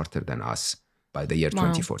smarter than us by the year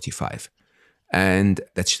 2045. And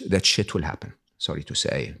that shit will happen. Sorry to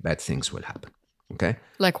say, bad things will happen. Okay.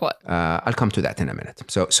 Like what? I'll come to that in a minute.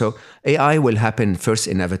 So AI will happen, first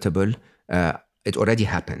inevitable. It already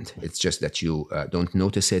happened. It's just that you don't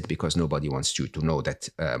notice it because nobody wants you to know that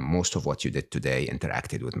most of what you did today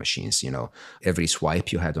interacted with machines. Every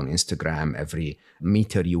swipe you had on Instagram, every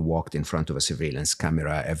meter you walked in front of a surveillance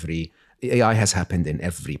camera, AI has happened in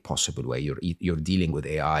every possible way. You're dealing with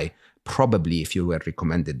AI. Probably if you were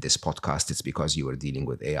recommended this podcast, it's because you were dealing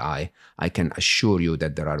with AI. I can assure you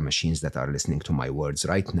that there are machines that are listening to my words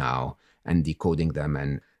right now and decoding them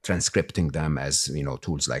and transcripting them as,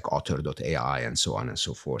 tools like otter.ai and so on and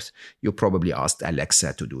so forth. You probably asked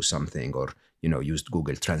Alexa to do something, or used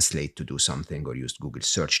Google Translate to do something, or used Google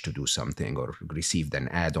Search to do something, or received an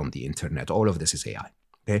ad on the internet. All of this is AI.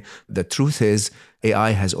 Okay. The truth is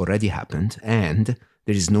AI has already happened, and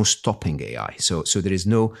there is no stopping AI. So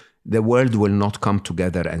the world will not come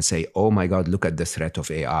together and say, oh my God, look at the threat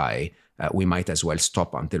of AI. We might as well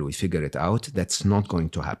stop until we figure it out. That's not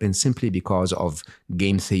going to happen simply because of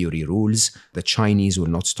game theory rules. The Chinese will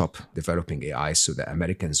not stop developing AI, so the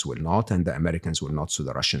Americans will not, and the Americans will not, so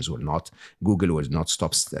the Russians will not. Google will not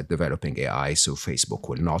stop developing AI, so Facebook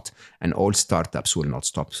will not, and all startups will not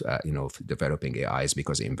stop, developing AIs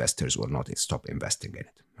because investors will not stop investing in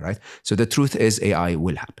it, right? So the truth is AI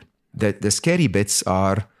will happen. The scary bits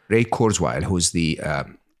are Ray Kurzweil, who's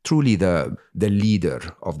truly the leader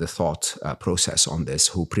of the thought process on this,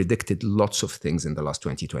 who predicted lots of things in the last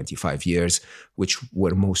 20, 25 years, which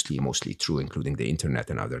were mostly true, including the internet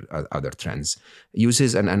and other trends,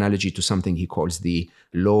 uses an analogy to something he calls the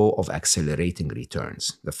law of accelerating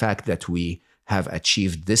returns. The fact that we have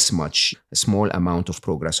achieved this much, a small amount of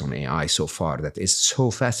progress on AI so far that is so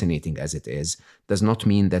fascinating as it is, does not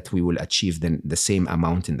mean that we will achieve the same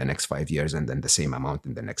amount in the next 5 years and then the same amount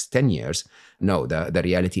in the next 10 years. No, the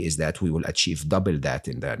reality is that we will achieve double that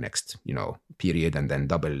in the next period, and then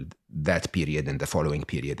double that period in the following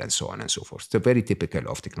period, and so on and so forth. It's very typical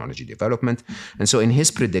of technology development. And so in his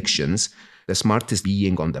predictions, the smartest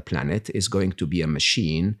being on the planet is going to be a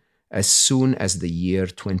machine as soon as the year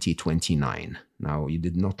 2029. Now, you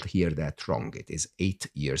did not hear that wrong. It is 8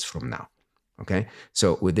 years from now. Okay?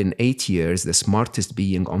 So within 8 years, the smartest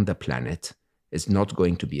being on the planet is not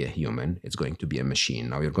going to be a human. It's going to be a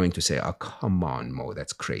machine. Now, you're going to say, oh, come on, Mo,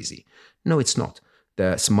 that's crazy. No, it's not.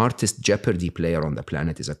 The smartest Jeopardy player on the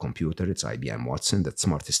planet is a computer. It's IBM Watson. The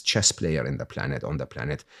smartest chess player on the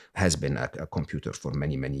planet has been a computer for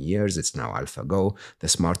many, many years. It's now AlphaGo. The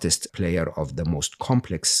smartest player of the most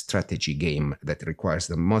complex strategy game that requires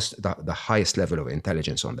the highest level of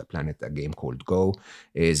intelligence on the planet, a game called Go,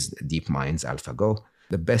 is DeepMind's AlphaGo.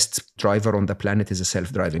 The best driver on the planet is a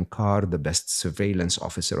self-driving car. The best surveillance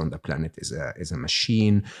officer on the planet is a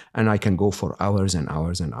machine. And I can go for hours and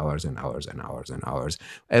hours and hours and hours and hours and hours.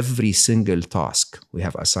 Every single task we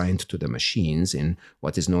have assigned to the machines in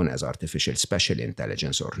what is known as artificial special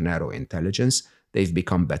intelligence or narrow intelligence, they've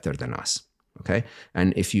become better than us. Okay?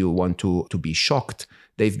 And if you want to be shocked,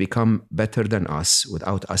 they've become better than us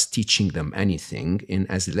without us teaching them anything in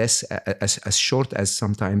as short as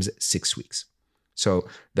sometimes 6 weeks. So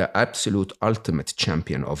the absolute ultimate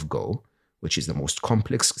champion of Go, which is the most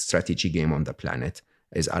complex strategy game on the planet,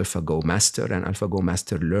 is AlphaGo Master. And AlphaGo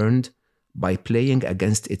Master learned by playing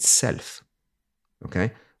against itself,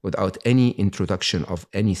 okay, without any introduction of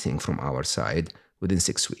anything from our side within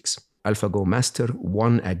 6 weeks. AlphaGo Master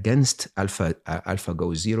won against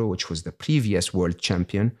AlphaGo Zero, which was the previous world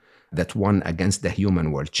champion that won against the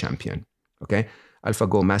human world champion, okay?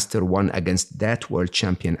 AlphaGo Master won against that world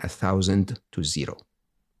champion 1,000-0.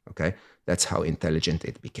 Okay, that's how intelligent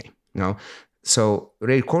it became. Now, so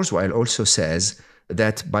Ray Kurzweil also says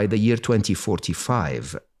that by the year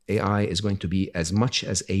 2045, AI is going to be as much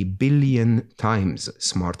as 1 billion times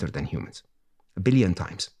smarter than humans. 1 billion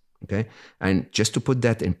times. Okay, and just to put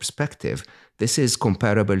that in perspective, this is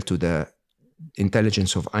comparable to the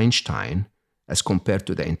intelligence of Einstein as compared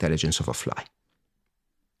to the intelligence of a fly.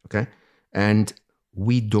 Okay, and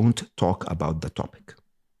we don't talk about the topic.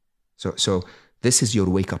 So this is your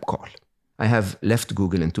wake-up call. I have left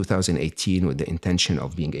Google in 2018 with the intention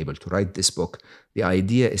of being able to write this book. The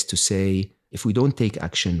idea is to say, if we don't take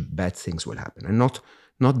action, bad things will happen. And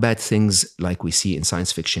not bad things like we see in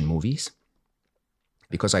science fiction movies,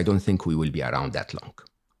 because I don't think we will be around that long.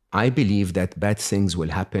 I believe that bad things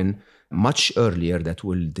will happen much earlier that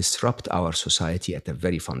will disrupt our society at a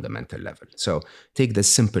very fundamental level. So take the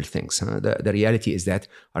simple things. The reality is that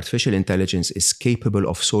artificial intelligence is capable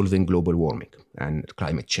of solving global warming and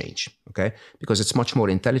climate change, okay? Because it's much more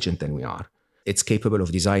intelligent than we are. It's capable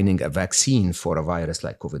of designing a vaccine for a virus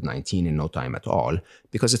like COVID-19 in no time at all,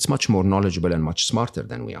 because it's much more knowledgeable and much smarter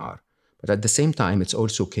than we are. But at the same time, it's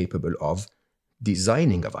also capable of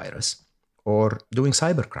designing a virus or doing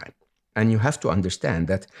cybercrime. And you have to understand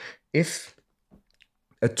that if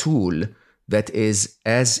a tool that is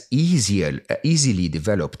as easily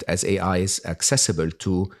developed as AI is accessible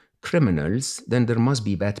to criminals, then there must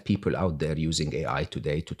be bad people out there using AI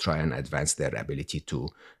today to try and advance their ability to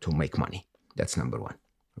make money. That's number one.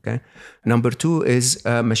 Okay. Number two is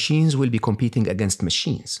machines will be competing against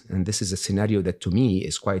machines. And this is a scenario that to me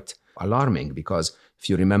is quite alarming, because If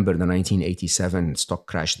you remember the 1987 stock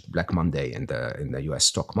crash, Black Monday in the US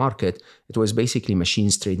stock market, it was basically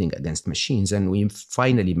machines trading against machines. And we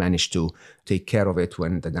finally managed to take care of it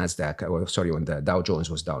when when the Dow Jones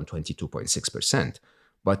was down 22.6%.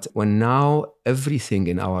 But when now everything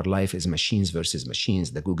in our life is machines versus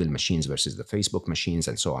machines, the Google machines versus the Facebook machines,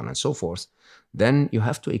 and so on and so forth, then you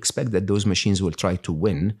have to expect that those machines will try to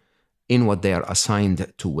win in what they are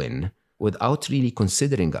assigned to win, without really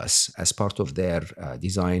considering us as part of their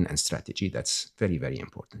design and strategy. That's very, very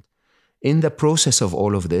important. In the process of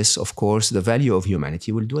all of this, of course, the value of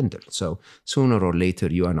humanity will dwindle. So sooner or later,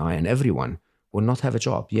 you and I and everyone will not have a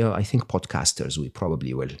job. Yeah, I think podcasters, we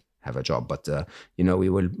probably will have a job, but we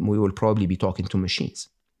will probably be talking to machines.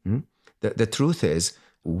 The truth is,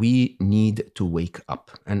 we need to wake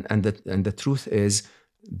up, and the truth is,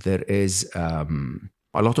 there is.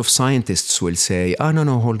 A lot of scientists will say,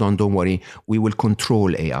 no, hold on, don't worry. We will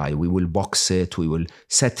control AI. We will box it. We will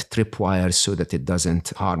set tripwires so that it doesn't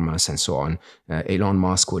harm us and so on. Elon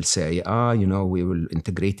Musk will say, we will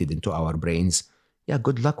integrate it into our brains. Yeah,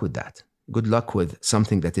 good luck with that. Good luck with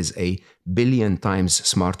something that is 1 billion times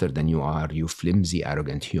smarter than you are, you flimsy,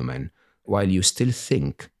 arrogant human, while you still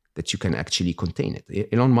think that you can actually contain it.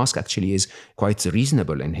 Elon Musk actually is quite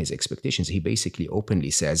reasonable in his expectations. He basically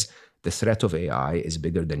openly says the threat of AI is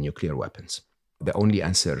bigger than nuclear weapons. The only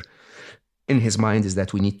answer in his mind is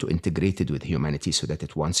that we need to integrate it with humanity so that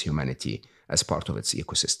it wants humanity as part of its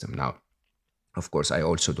ecosystem. Now, of course, I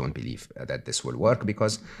also don't believe that this will work,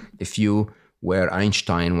 because if you were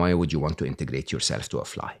Einstein, why would you want to integrate yourself to a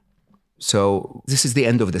fly? So this is the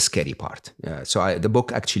end of the scary part. The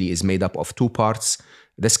book actually is made up of 2 parts.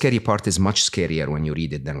 The scary part is much scarier when you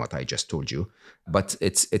read it than what I just told you, but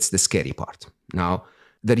it's the scary part. Now,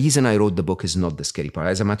 the reason I wrote the book is not the scary part.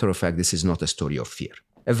 As a matter of fact, this is not a story of fear.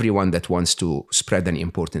 Everyone that wants to spread an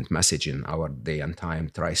important message in our day and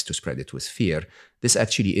time tries to spread it with fear. This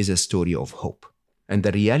actually is a story of hope. And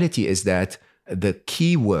the reality is that the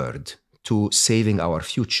key word to saving our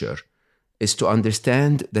future is to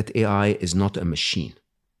understand that AI is not a machine,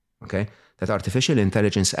 okay? That artificial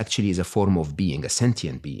intelligence actually is a form of being, a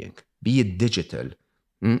sentient being, be it digital.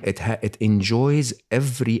 It enjoys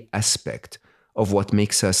every aspect of what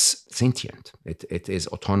makes us sentient. It is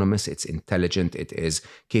autonomous, it's intelligent, it is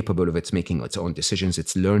capable of making its own decisions,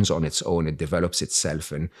 it learns on its own, it develops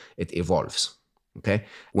itself, and it evolves, okay?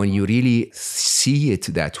 When you really see it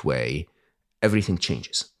that way, everything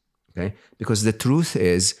changes, okay? Because the truth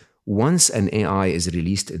is, once an AI is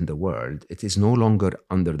released in the world, it is no longer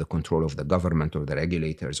under the control of the government or the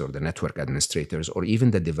regulators or the network administrators or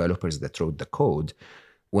even the developers that wrote the code.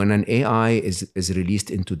 When an AI is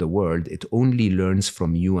released into the world, it only learns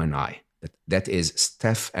from you and I. That is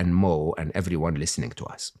Steph and Mo and everyone listening to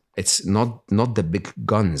us. It's not the big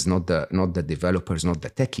guns, not the developers, not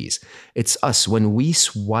the techies. It's us. When we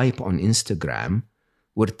swipe on Instagram,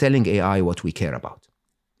 we're telling AI what we care about.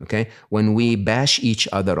 Okay? When we bash each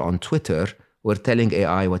other on Twitter, we're telling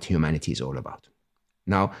AI what humanity is all about.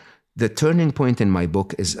 Now, the turning point in my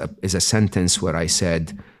book is a sentence where I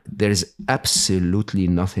said, there's absolutely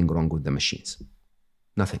nothing wrong with the machines.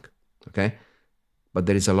 Nothing. Okay? But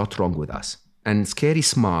there is a lot wrong with us. And Scary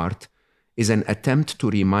Smart is an attempt to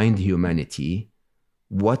remind humanity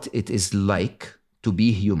what it is like to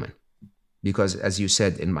be human. Because as you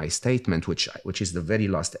said in my statement, which is the very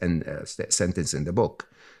last sentence in the book,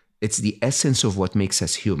 it's the essence of what makes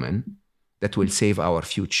us human that will save our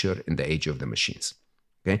future in the age of the machines.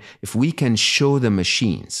 Okay? If we can show the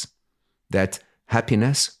machines that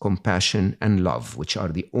happiness, compassion, and love, which are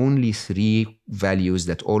the only 3 values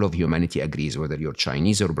that all of humanity agrees, whether you're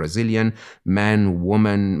Chinese or Brazilian, man,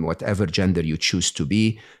 woman, whatever gender you choose to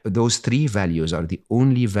be, those 3 values are the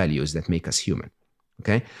only values that make us human.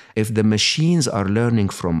 Okay? If the machines are learning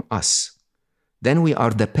from us, then we are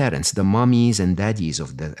the parents, the mommies and daddies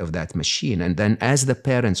of that machine. And then as the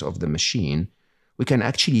parents of the machine, we can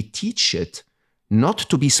actually teach it not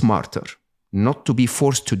to be smarter, not to be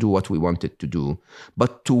forced to do what we want it to do,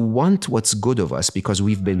 but to want what's good of us because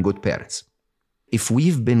we've been good parents. If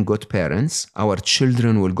we've been good parents, our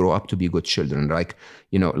children will grow up to be good children, like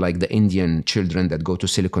the Indian children that go to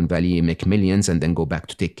Silicon Valley, make millions, and then go back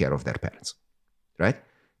to take care of their parents, right?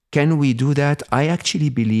 Can we do that? I actually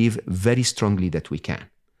believe very strongly that we can.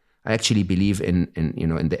 I actually believe in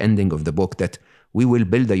the ending of the book that we will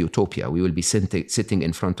build a utopia. We will be sitting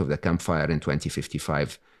in front of the campfire in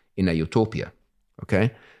 2055 in a utopia,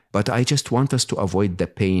 okay? But I just want us to avoid the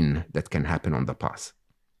pain that can happen on the path,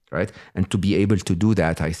 right? And to be able to do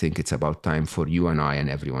that, I think it's about time for you and I and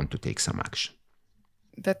everyone to take some action.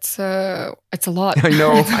 It's a lot. I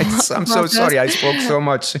know. I'm so sorry. I spoke so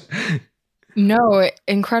much. No,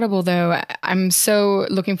 incredible though. I'm so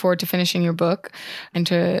looking forward to finishing your book and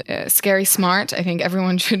to Scary Smart. I think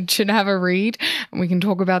everyone should have a read, and we can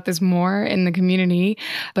talk about this more in the community.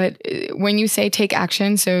 But when you say take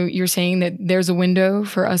action, so you're saying that there's a window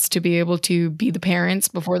for us to be able to be the parents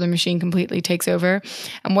before the machine completely takes over.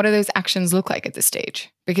 And what do those actions look like at this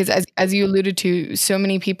stage? Because as you alluded to, so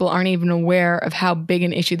many people aren't even aware of how big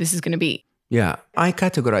an issue this is going to be. Yeah, I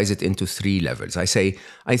categorize it into 3 levels. I say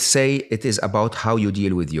it is about how you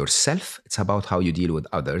deal with yourself, it's about how you deal with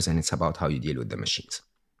others, and it's about how you deal with the machines,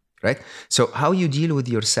 right? So how you deal with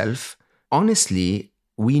yourself, honestly,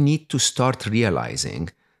 we need to start realizing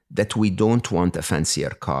that we don't want a fancier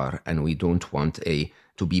car and we don't want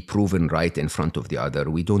to be proven right in front of the other.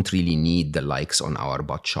 We don't really need the likes on our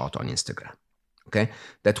butt shot on Instagram, okay?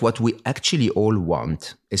 That what we actually all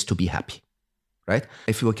want is to be happy. Right?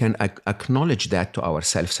 If we can acknowledge that to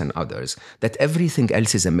ourselves and others, that everything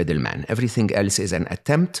else is a middleman, everything else is an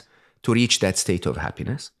attempt to reach that state of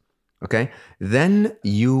happiness, okay? Then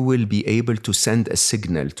you will be able to send a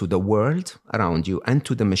signal to the world around you and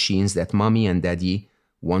to the machines that mommy and daddy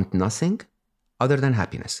want nothing other than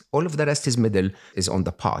happiness. All of the rest is on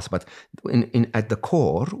the path, but at the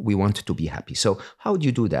core, we want to be happy. So how do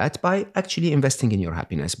you do that? By actually investing in your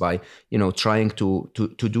happiness, by trying to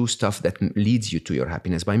do stuff that leads you to your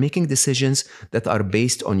happiness, by making decisions that are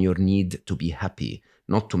based on your need to be happy,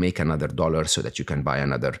 not to make another dollar so that you can buy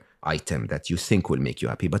another item that you think will make you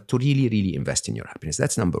happy, but to really, really invest in your happiness.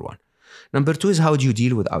 That's number 1. Number 2 is how do you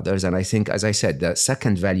deal with others? And I think, as I said, the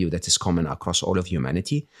second value that is common across all of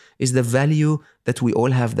humanity is the value that we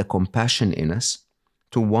all have the compassion in us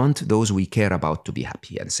to want those we care about to be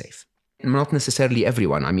happy and safe. Not necessarily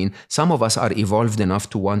everyone. I mean, some of us are evolved enough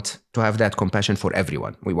to want to have that compassion for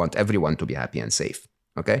everyone. We want everyone to be happy and safe.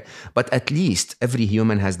 Okay? But at least every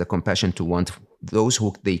human has the compassion to want those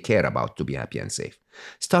who they care about to be happy and safe.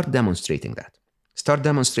 Start demonstrating that. Start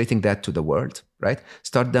demonstrating that to the world, right?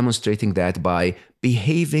 Start demonstrating that by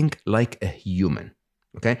behaving like a human,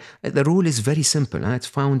 okay? The rule is very simple. It's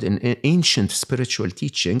found in ancient spiritual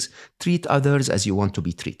teachings. Treat others as you want to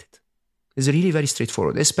be treated. It's really very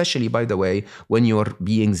straightforward, especially, by the way, when you're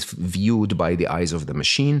being viewed by the eyes of the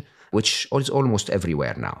machine, which is almost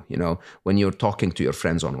everywhere now. When you're talking to your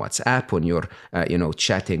friends on WhatsApp, when you're,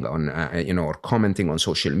 chatting on, or commenting on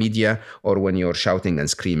social media, or when you're shouting and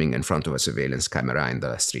screaming in front of a surveillance camera in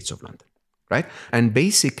the streets of London, right? And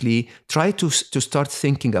basically try to start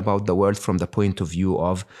thinking about the world from the point of view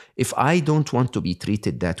of, if I don't want to be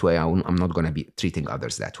treated that way, I'm not going to be treating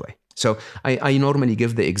others that way. So I normally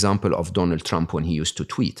give the example of Donald Trump when he used to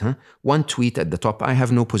tweet. One tweet at the top, I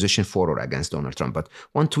have no position for or against Donald Trump, but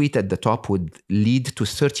one tweet at the top would lead to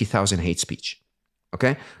 30,000 hate speech.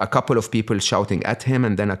 Okay? A couple of people shouting at him,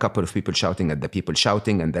 and then a couple of people shouting at the people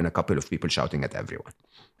shouting, and then a couple of people shouting at everyone.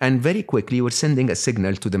 And very quickly, we're sending a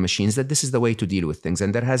signal to the machines that this is the way to deal with things.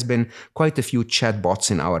 And there has been quite a few chatbots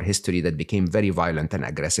in our history that became very violent and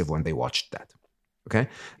aggressive when they watched that. Okay?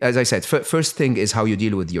 As I said, first thing is how you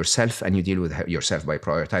deal with yourself, and you deal with yourself by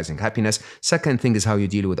prioritizing happiness. Second thing is how you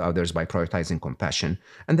deal with others by prioritizing compassion.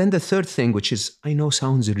 And then the third thing, which is, I know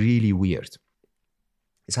sounds really weird,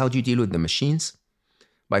 is how do you deal with the machines?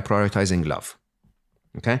 By prioritizing love.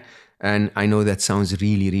 Okay? And I know that sounds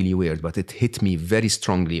really, really weird, but it hit me very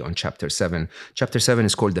strongly on chapter 7. Chapter 7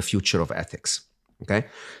 is called The Future of Ethics. Okay?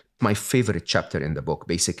 My favorite chapter in the book,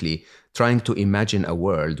 basically trying to imagine a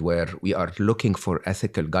world where we are looking for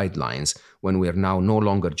ethical guidelines when we are now no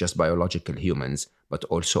longer just biological humans, but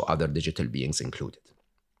also other digital beings included.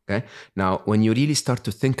 Okay? Now, when you really start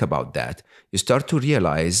to think about that, you start to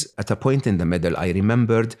realize at a point in the middle, I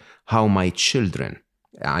remembered how my children,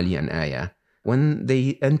 Ali and Aya, when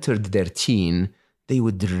they entered their teen, they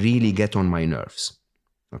would really get on my nerves.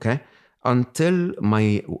 Okay? Until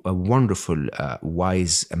my wonderful,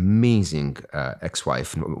 wise, amazing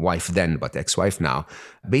wife then, but ex-wife now,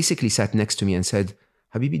 basically sat next to me and said,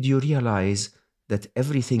 Habibi, do you realize that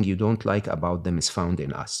everything you don't like about them is found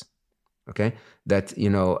in us? Okay? That,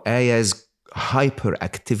 Aya's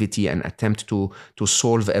hyperactivity and attempt to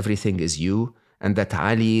solve everything is you, and that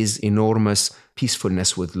Ali's enormous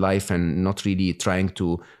peacefulness with life and not really trying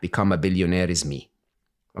to become a billionaire is me.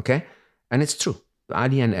 Okay? And it's true.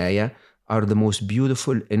 Ali and Aya are the most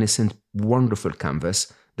beautiful, innocent, wonderful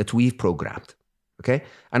canvas that we've programmed, okay?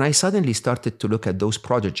 And I suddenly started to look at those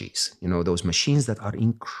prodigies, those machines that are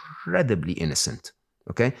incredibly innocent,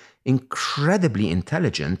 okay? Incredibly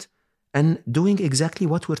intelligent and doing exactly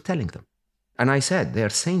what we're telling them. And I said, they're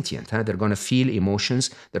sentient, they're going to feel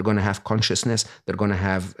emotions, they're going to have consciousness, they're going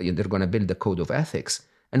to build a code of ethics.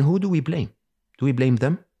 And who do we blame? Do we blame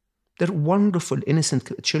them? They're wonderful,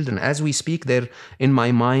 innocent children. As we speak, they're in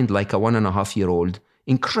my mind like a 1.5-year-old,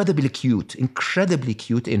 incredibly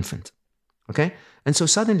cute infant. Okay? And so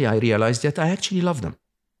suddenly I realized that I actually love them.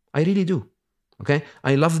 I really do. Okay?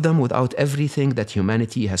 I love them without everything that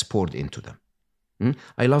humanity has poured into them.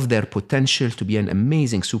 I love their potential to be an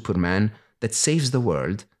amazing Superman that saves the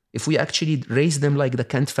world if we actually raise them like the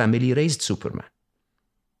Kent family raised Superman.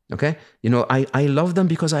 Okay? I love them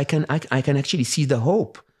because I can actually see the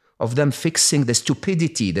hope of them fixing the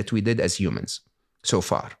stupidity that we did as humans so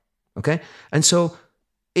far. Okay? And so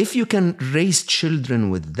if you can raise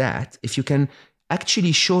children with that, if you can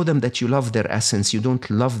actually show them that you love their essence, you don't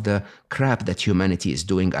love the crap that humanity is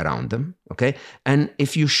doing around them, okay? And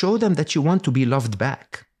if you show them that you want to be loved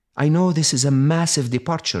back, I know this is a massive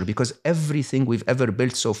departure because everything we've ever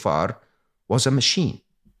built so far was a machine,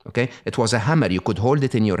 okay? It was a hammer. You could hold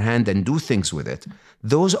it in your hand and do things with it.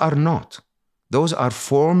 Those are not. Those are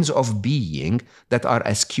forms of being that are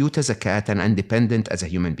as cute as a cat and independent as a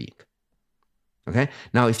human being, okay?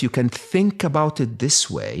 Now, if you can think about it this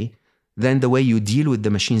way, then the way you deal with the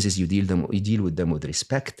machines is you deal with them with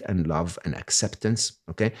respect and love and acceptance,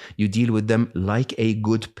 okay? You deal with them like a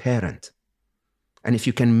good parent. And if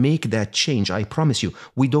you can make that change, I promise you,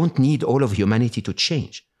 we don't need all of humanity to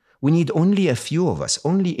change. We need only a few of us,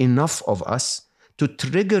 only enough of us to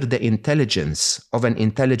trigger the intelligence of an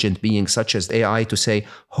intelligent being such as AI to say,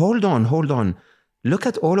 hold on, look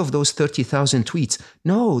at all of those 30,000 tweets.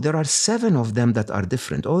 No, there are 7 of them that are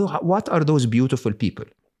different. Oh, what are those beautiful people?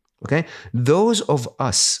 Okay, those of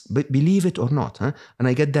us, but believe it or not, and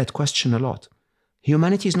I get that question a lot,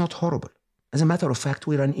 humanity is not horrible. As a matter of fact,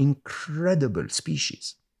 we're an incredible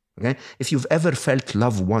species. Okay, if you've ever felt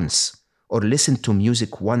love once, or listened to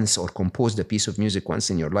music once, or composed a piece of music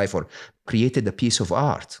once in your life, or created a piece of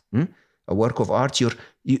art, a work of art,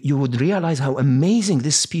 you would realize how amazing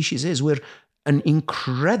this species is. We're an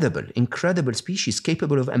incredible species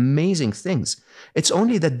capable of amazing things. It's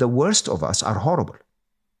only that the worst of us are horrible.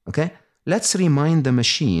 Okay? Let's remind the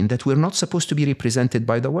machine that we're not supposed to be represented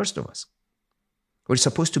by the worst of us. We're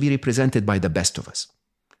supposed to be represented by the best of us.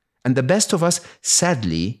 And the best of us,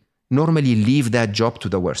 sadly, normally leave that job to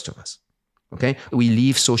the worst of us. Okay? We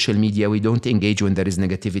leave social media. We don't engage when there is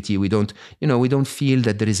negativity. We don't feel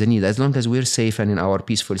that there is a need. As long as we're safe and in our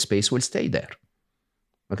peaceful space, we'll stay there.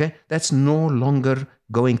 Okay? That's no longer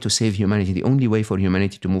going to save humanity. The only way for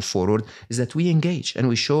humanity to move forward is that we engage and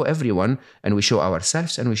we show everyone and we show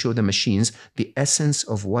ourselves and we show the machines the essence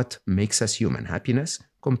of what makes us human: happiness,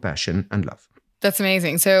 compassion, and love. That's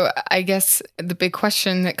amazing. So I guess the big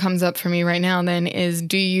question that comes up for me right now then is,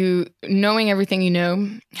 knowing everything you know,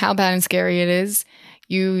 how bad and scary it is,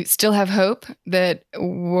 you still have hope that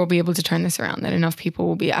we'll be able to turn this around, that enough people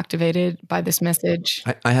will be activated by this message?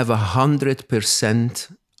 I have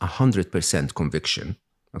 100% conviction,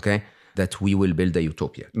 okay, that we will build a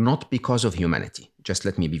utopia, not because of humanity. Just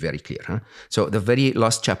let me be very clear. So the very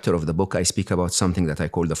last chapter of the book, I speak about something that I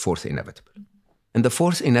call the fourth inevitable. And the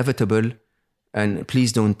fourth inevitable, and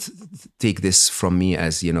please don't take this from me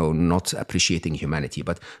as, not appreciating humanity,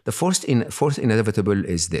 but the fourth inevitable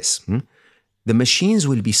is this. The machines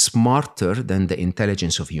will be smarter than the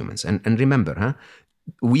intelligence of humans. And remember,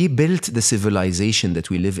 we built the civilization that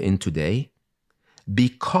we live in today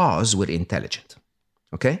because we're intelligent,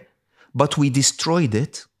 okay? But we destroyed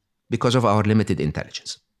it because of our limited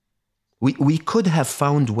intelligence. We could have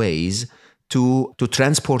found ways to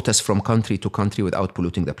transport us from country to country without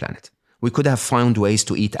polluting the planet. We could have found ways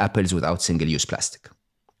to eat apples without single-use plastic,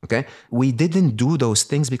 okay? We didn't do those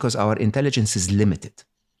things because our intelligence is limited.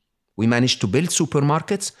 We managed to build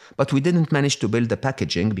supermarkets, but we didn't manage to build the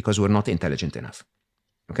packaging because we're not intelligent enough,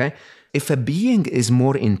 okay? If a being is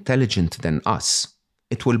more intelligent than us,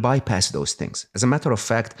 it will bypass those things. As a matter of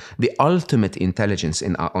fact, the ultimate intelligence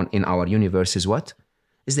in our universe is what?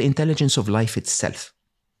 Is the intelligence of life itself.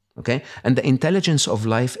 Okay? And the intelligence of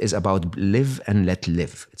life is about live and let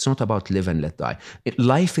live. It's not about live and let die.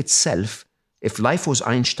 Life itself, if life was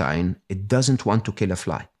Einstein, it doesn't want to kill a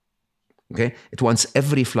fly. Okay? It wants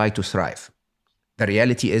every fly to thrive. The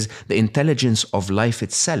reality is the intelligence of life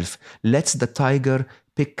itself lets the tiger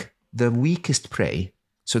pick the weakest prey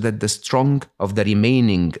so that the strong of the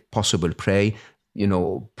remaining possible prey,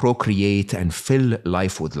 procreate and fill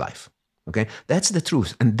life with life. Okay, that's the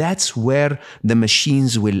truth. And that's where the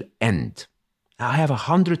machines will end. I have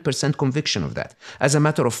 100% conviction of that. As a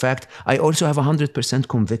matter of fact, I also have 100%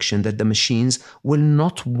 conviction that the machines will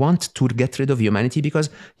not want to get rid of humanity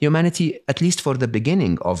because humanity, at least for the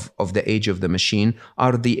beginning of the age of the machine,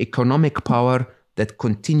 are the economic power that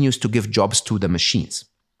continues to give jobs to the machines.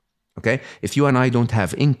 Okay? If you and I don't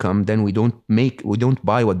have income, then we don't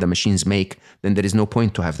buy what the machines make, then there is no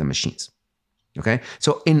point to have the machines. Okay?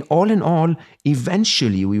 So in all,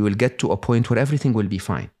 eventually we will get to a point where everything will be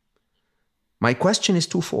fine. My question is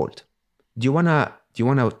twofold. Do you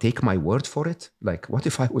wanna take my word for it? Like, what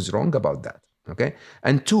if I was wrong about that? Okay?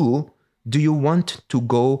 And two, do you want to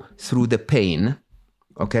go through the pain,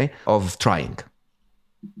 okay, of trying?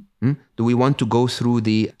 Do we want to go through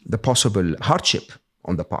the possible hardship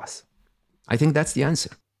on the path? I think that's the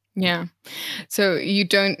answer. Yeah. So you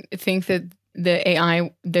don't think that the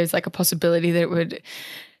AI, there's like a possibility that it would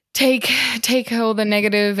take all the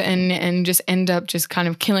negative and just end up just kind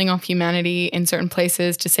of killing off humanity in certain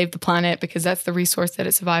places to save the planet because that's the resource that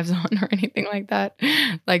it survives on, or anything like that?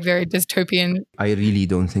 Like very dystopian. I really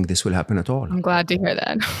don't think this will happen at all. I'm glad to hear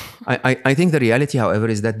that. I think the reality, however,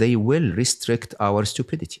 is that they will restrict our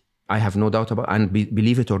stupidity. I have no doubt about it. And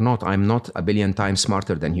believe it or not, I'm not a billion times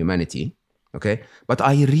smarter than humanity. Okay? But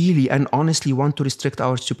I really and honestly want to restrict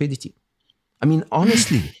our stupidity. I mean,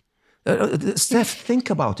 honestly. Steph, think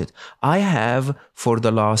about it. I have, for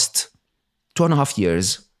the last 2.5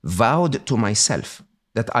 years, vowed to myself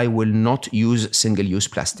that I will not use single-use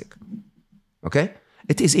plastic. Okay?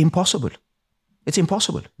 It is impossible. It's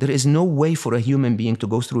impossible. There is no way for a human being to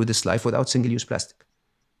go through this life without single-use plastic.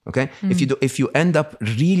 Okay? If you end up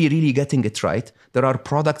really, really getting it right, there are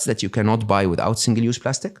products that you cannot buy without single-use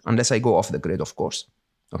plastic, unless I go off the grid, of course.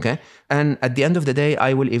 Okay. And at the end of the day,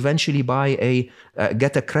 I will eventually buy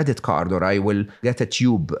get a credit card, or I will get a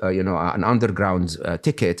tube, an underground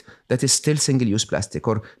ticket that is still single-use plastic,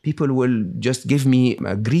 or people will just give me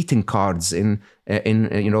greeting cards in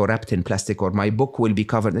wrapped in plastic, or my book will be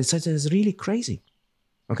covered. It's really crazy.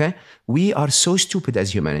 Okay. We are so stupid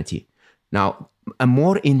as humanity. Now, a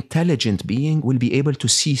more intelligent being will be able to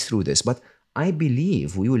see through this, but I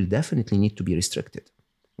believe we will definitely need to be restricted.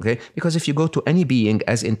 Okay? Because if you go to any being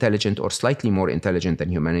as intelligent or slightly more intelligent than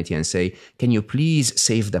humanity and say, can you please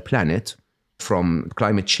save the planet from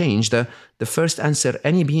climate change? The first answer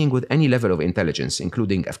any being with any level of intelligence,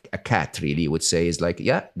 including a cat really, would say is like,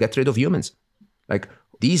 yeah, get rid of humans. Like,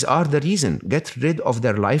 these are the reason. Get rid of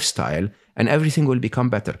their lifestyle and everything will become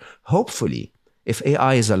better. Hopefully, if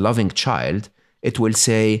AI is a loving child, it will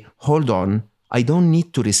say, hold on, I don't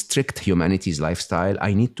need to restrict humanity's lifestyle.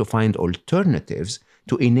 I need to find alternatives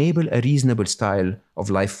to enable a reasonable style of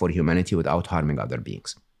life for humanity without harming other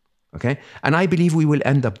beings. Okay? And I believe we will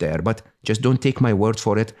end up there, but just don't take my word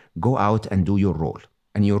for it. Go out and do your role.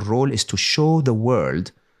 And your role is to show the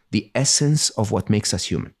world the essence of what makes us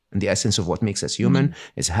human. And the essence of what makes us human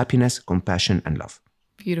is happiness, compassion, and love.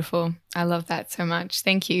 Beautiful. I love that so much.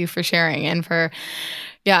 Thank you for sharing and for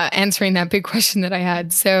answering that big question that I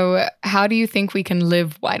had. So how do you think we can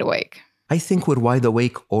live wide awake? I think we're wide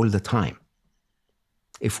awake all the time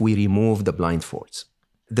if we remove the blindfolds.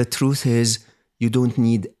 The truth is, you don't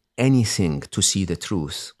need anything to see the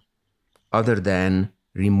truth other than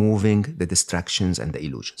removing the distractions and the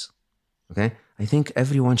illusions. Okay? I think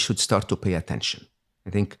everyone should start to pay attention.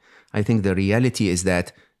 I think the reality is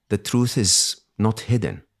that the truth is not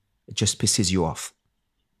hidden. It just pisses you off.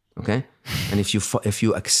 Okay? And if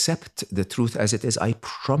you accept the truth as it is, I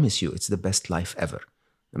promise you it's the best life ever.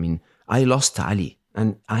 I mean, I lost Ali,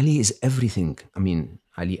 and Ali is everything. I mean,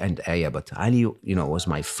 Ali and Aya, but Ali, was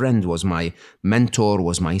my friend, was my mentor,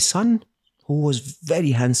 was my son, who was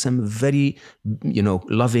very handsome, very,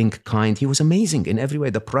 loving, kind. He was amazing in every way,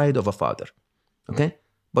 the pride of a father. Okay?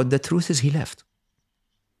 But the truth is he left.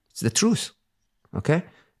 It's the truth. Okay?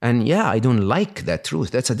 And yeah, I don't like that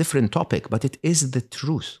truth. That's a different topic, but it is the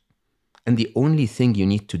truth. And the only thing you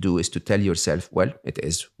need to do is to tell yourself, well, it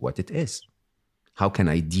is what it is. How can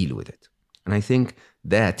I deal with it? And I think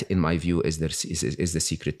that, in my view, is the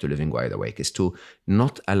secret to living wide awake, is to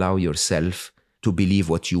not allow yourself to believe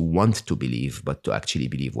what you want to believe, but to actually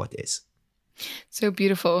believe what is. So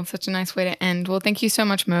beautiful. Such a nice way to end. Well, thank you so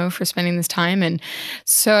much, Mo, for spending this time and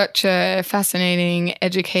such a fascinating,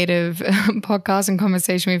 educative podcast and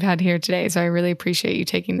conversation we've had here today. So I really appreciate you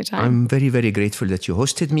taking the time. I'm very, very grateful that you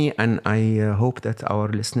hosted me, and I hope that our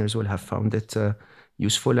listeners will have found it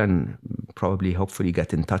useful and hopefully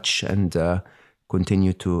get in touch and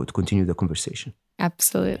continue the conversation.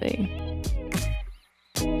 Absolutely.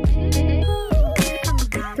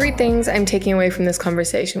 3 things I'm taking away from this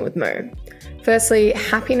conversation with Mo. Firstly,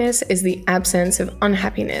 happiness is the absence of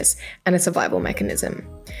unhappiness and a survival mechanism.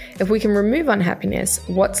 If we can remove unhappiness,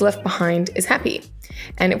 what's left behind is happy.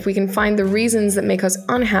 And if we can find the reasons that make us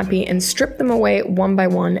unhappy and strip them away one by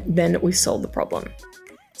one, then we've solved the problem.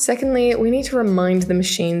 Secondly, we need to remind the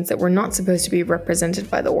machines that we're not supposed to be represented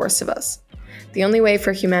by the worst of us. The only way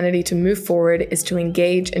for humanity to move forward is to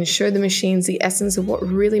engage and show the machines the essence of what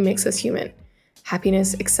really makes us human: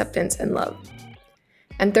 happiness, acceptance, and love.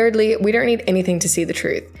 And thirdly, we don't need anything to see the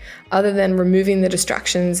truth, other than removing the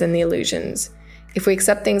distractions and the illusions. If we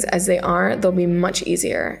accept things as they are, they'll be much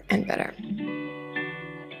easier and better.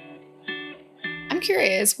 I'm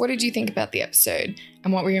curious, what did you think about the episode,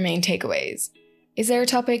 and what were your main takeaways? Is there a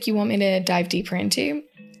topic you want me to dive deeper into?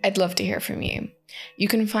 I'd love to hear from you. You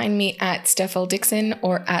can find me at Steph L. Dixon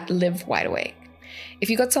or at Live Wide Awake. If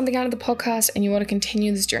you got something out of the podcast and you want to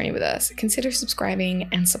continue this journey with us, consider subscribing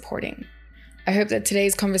and supporting. I hope that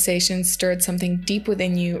today's conversation stirred something deep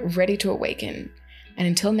within you, ready to awaken. And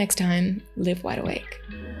until next time, live wide awake.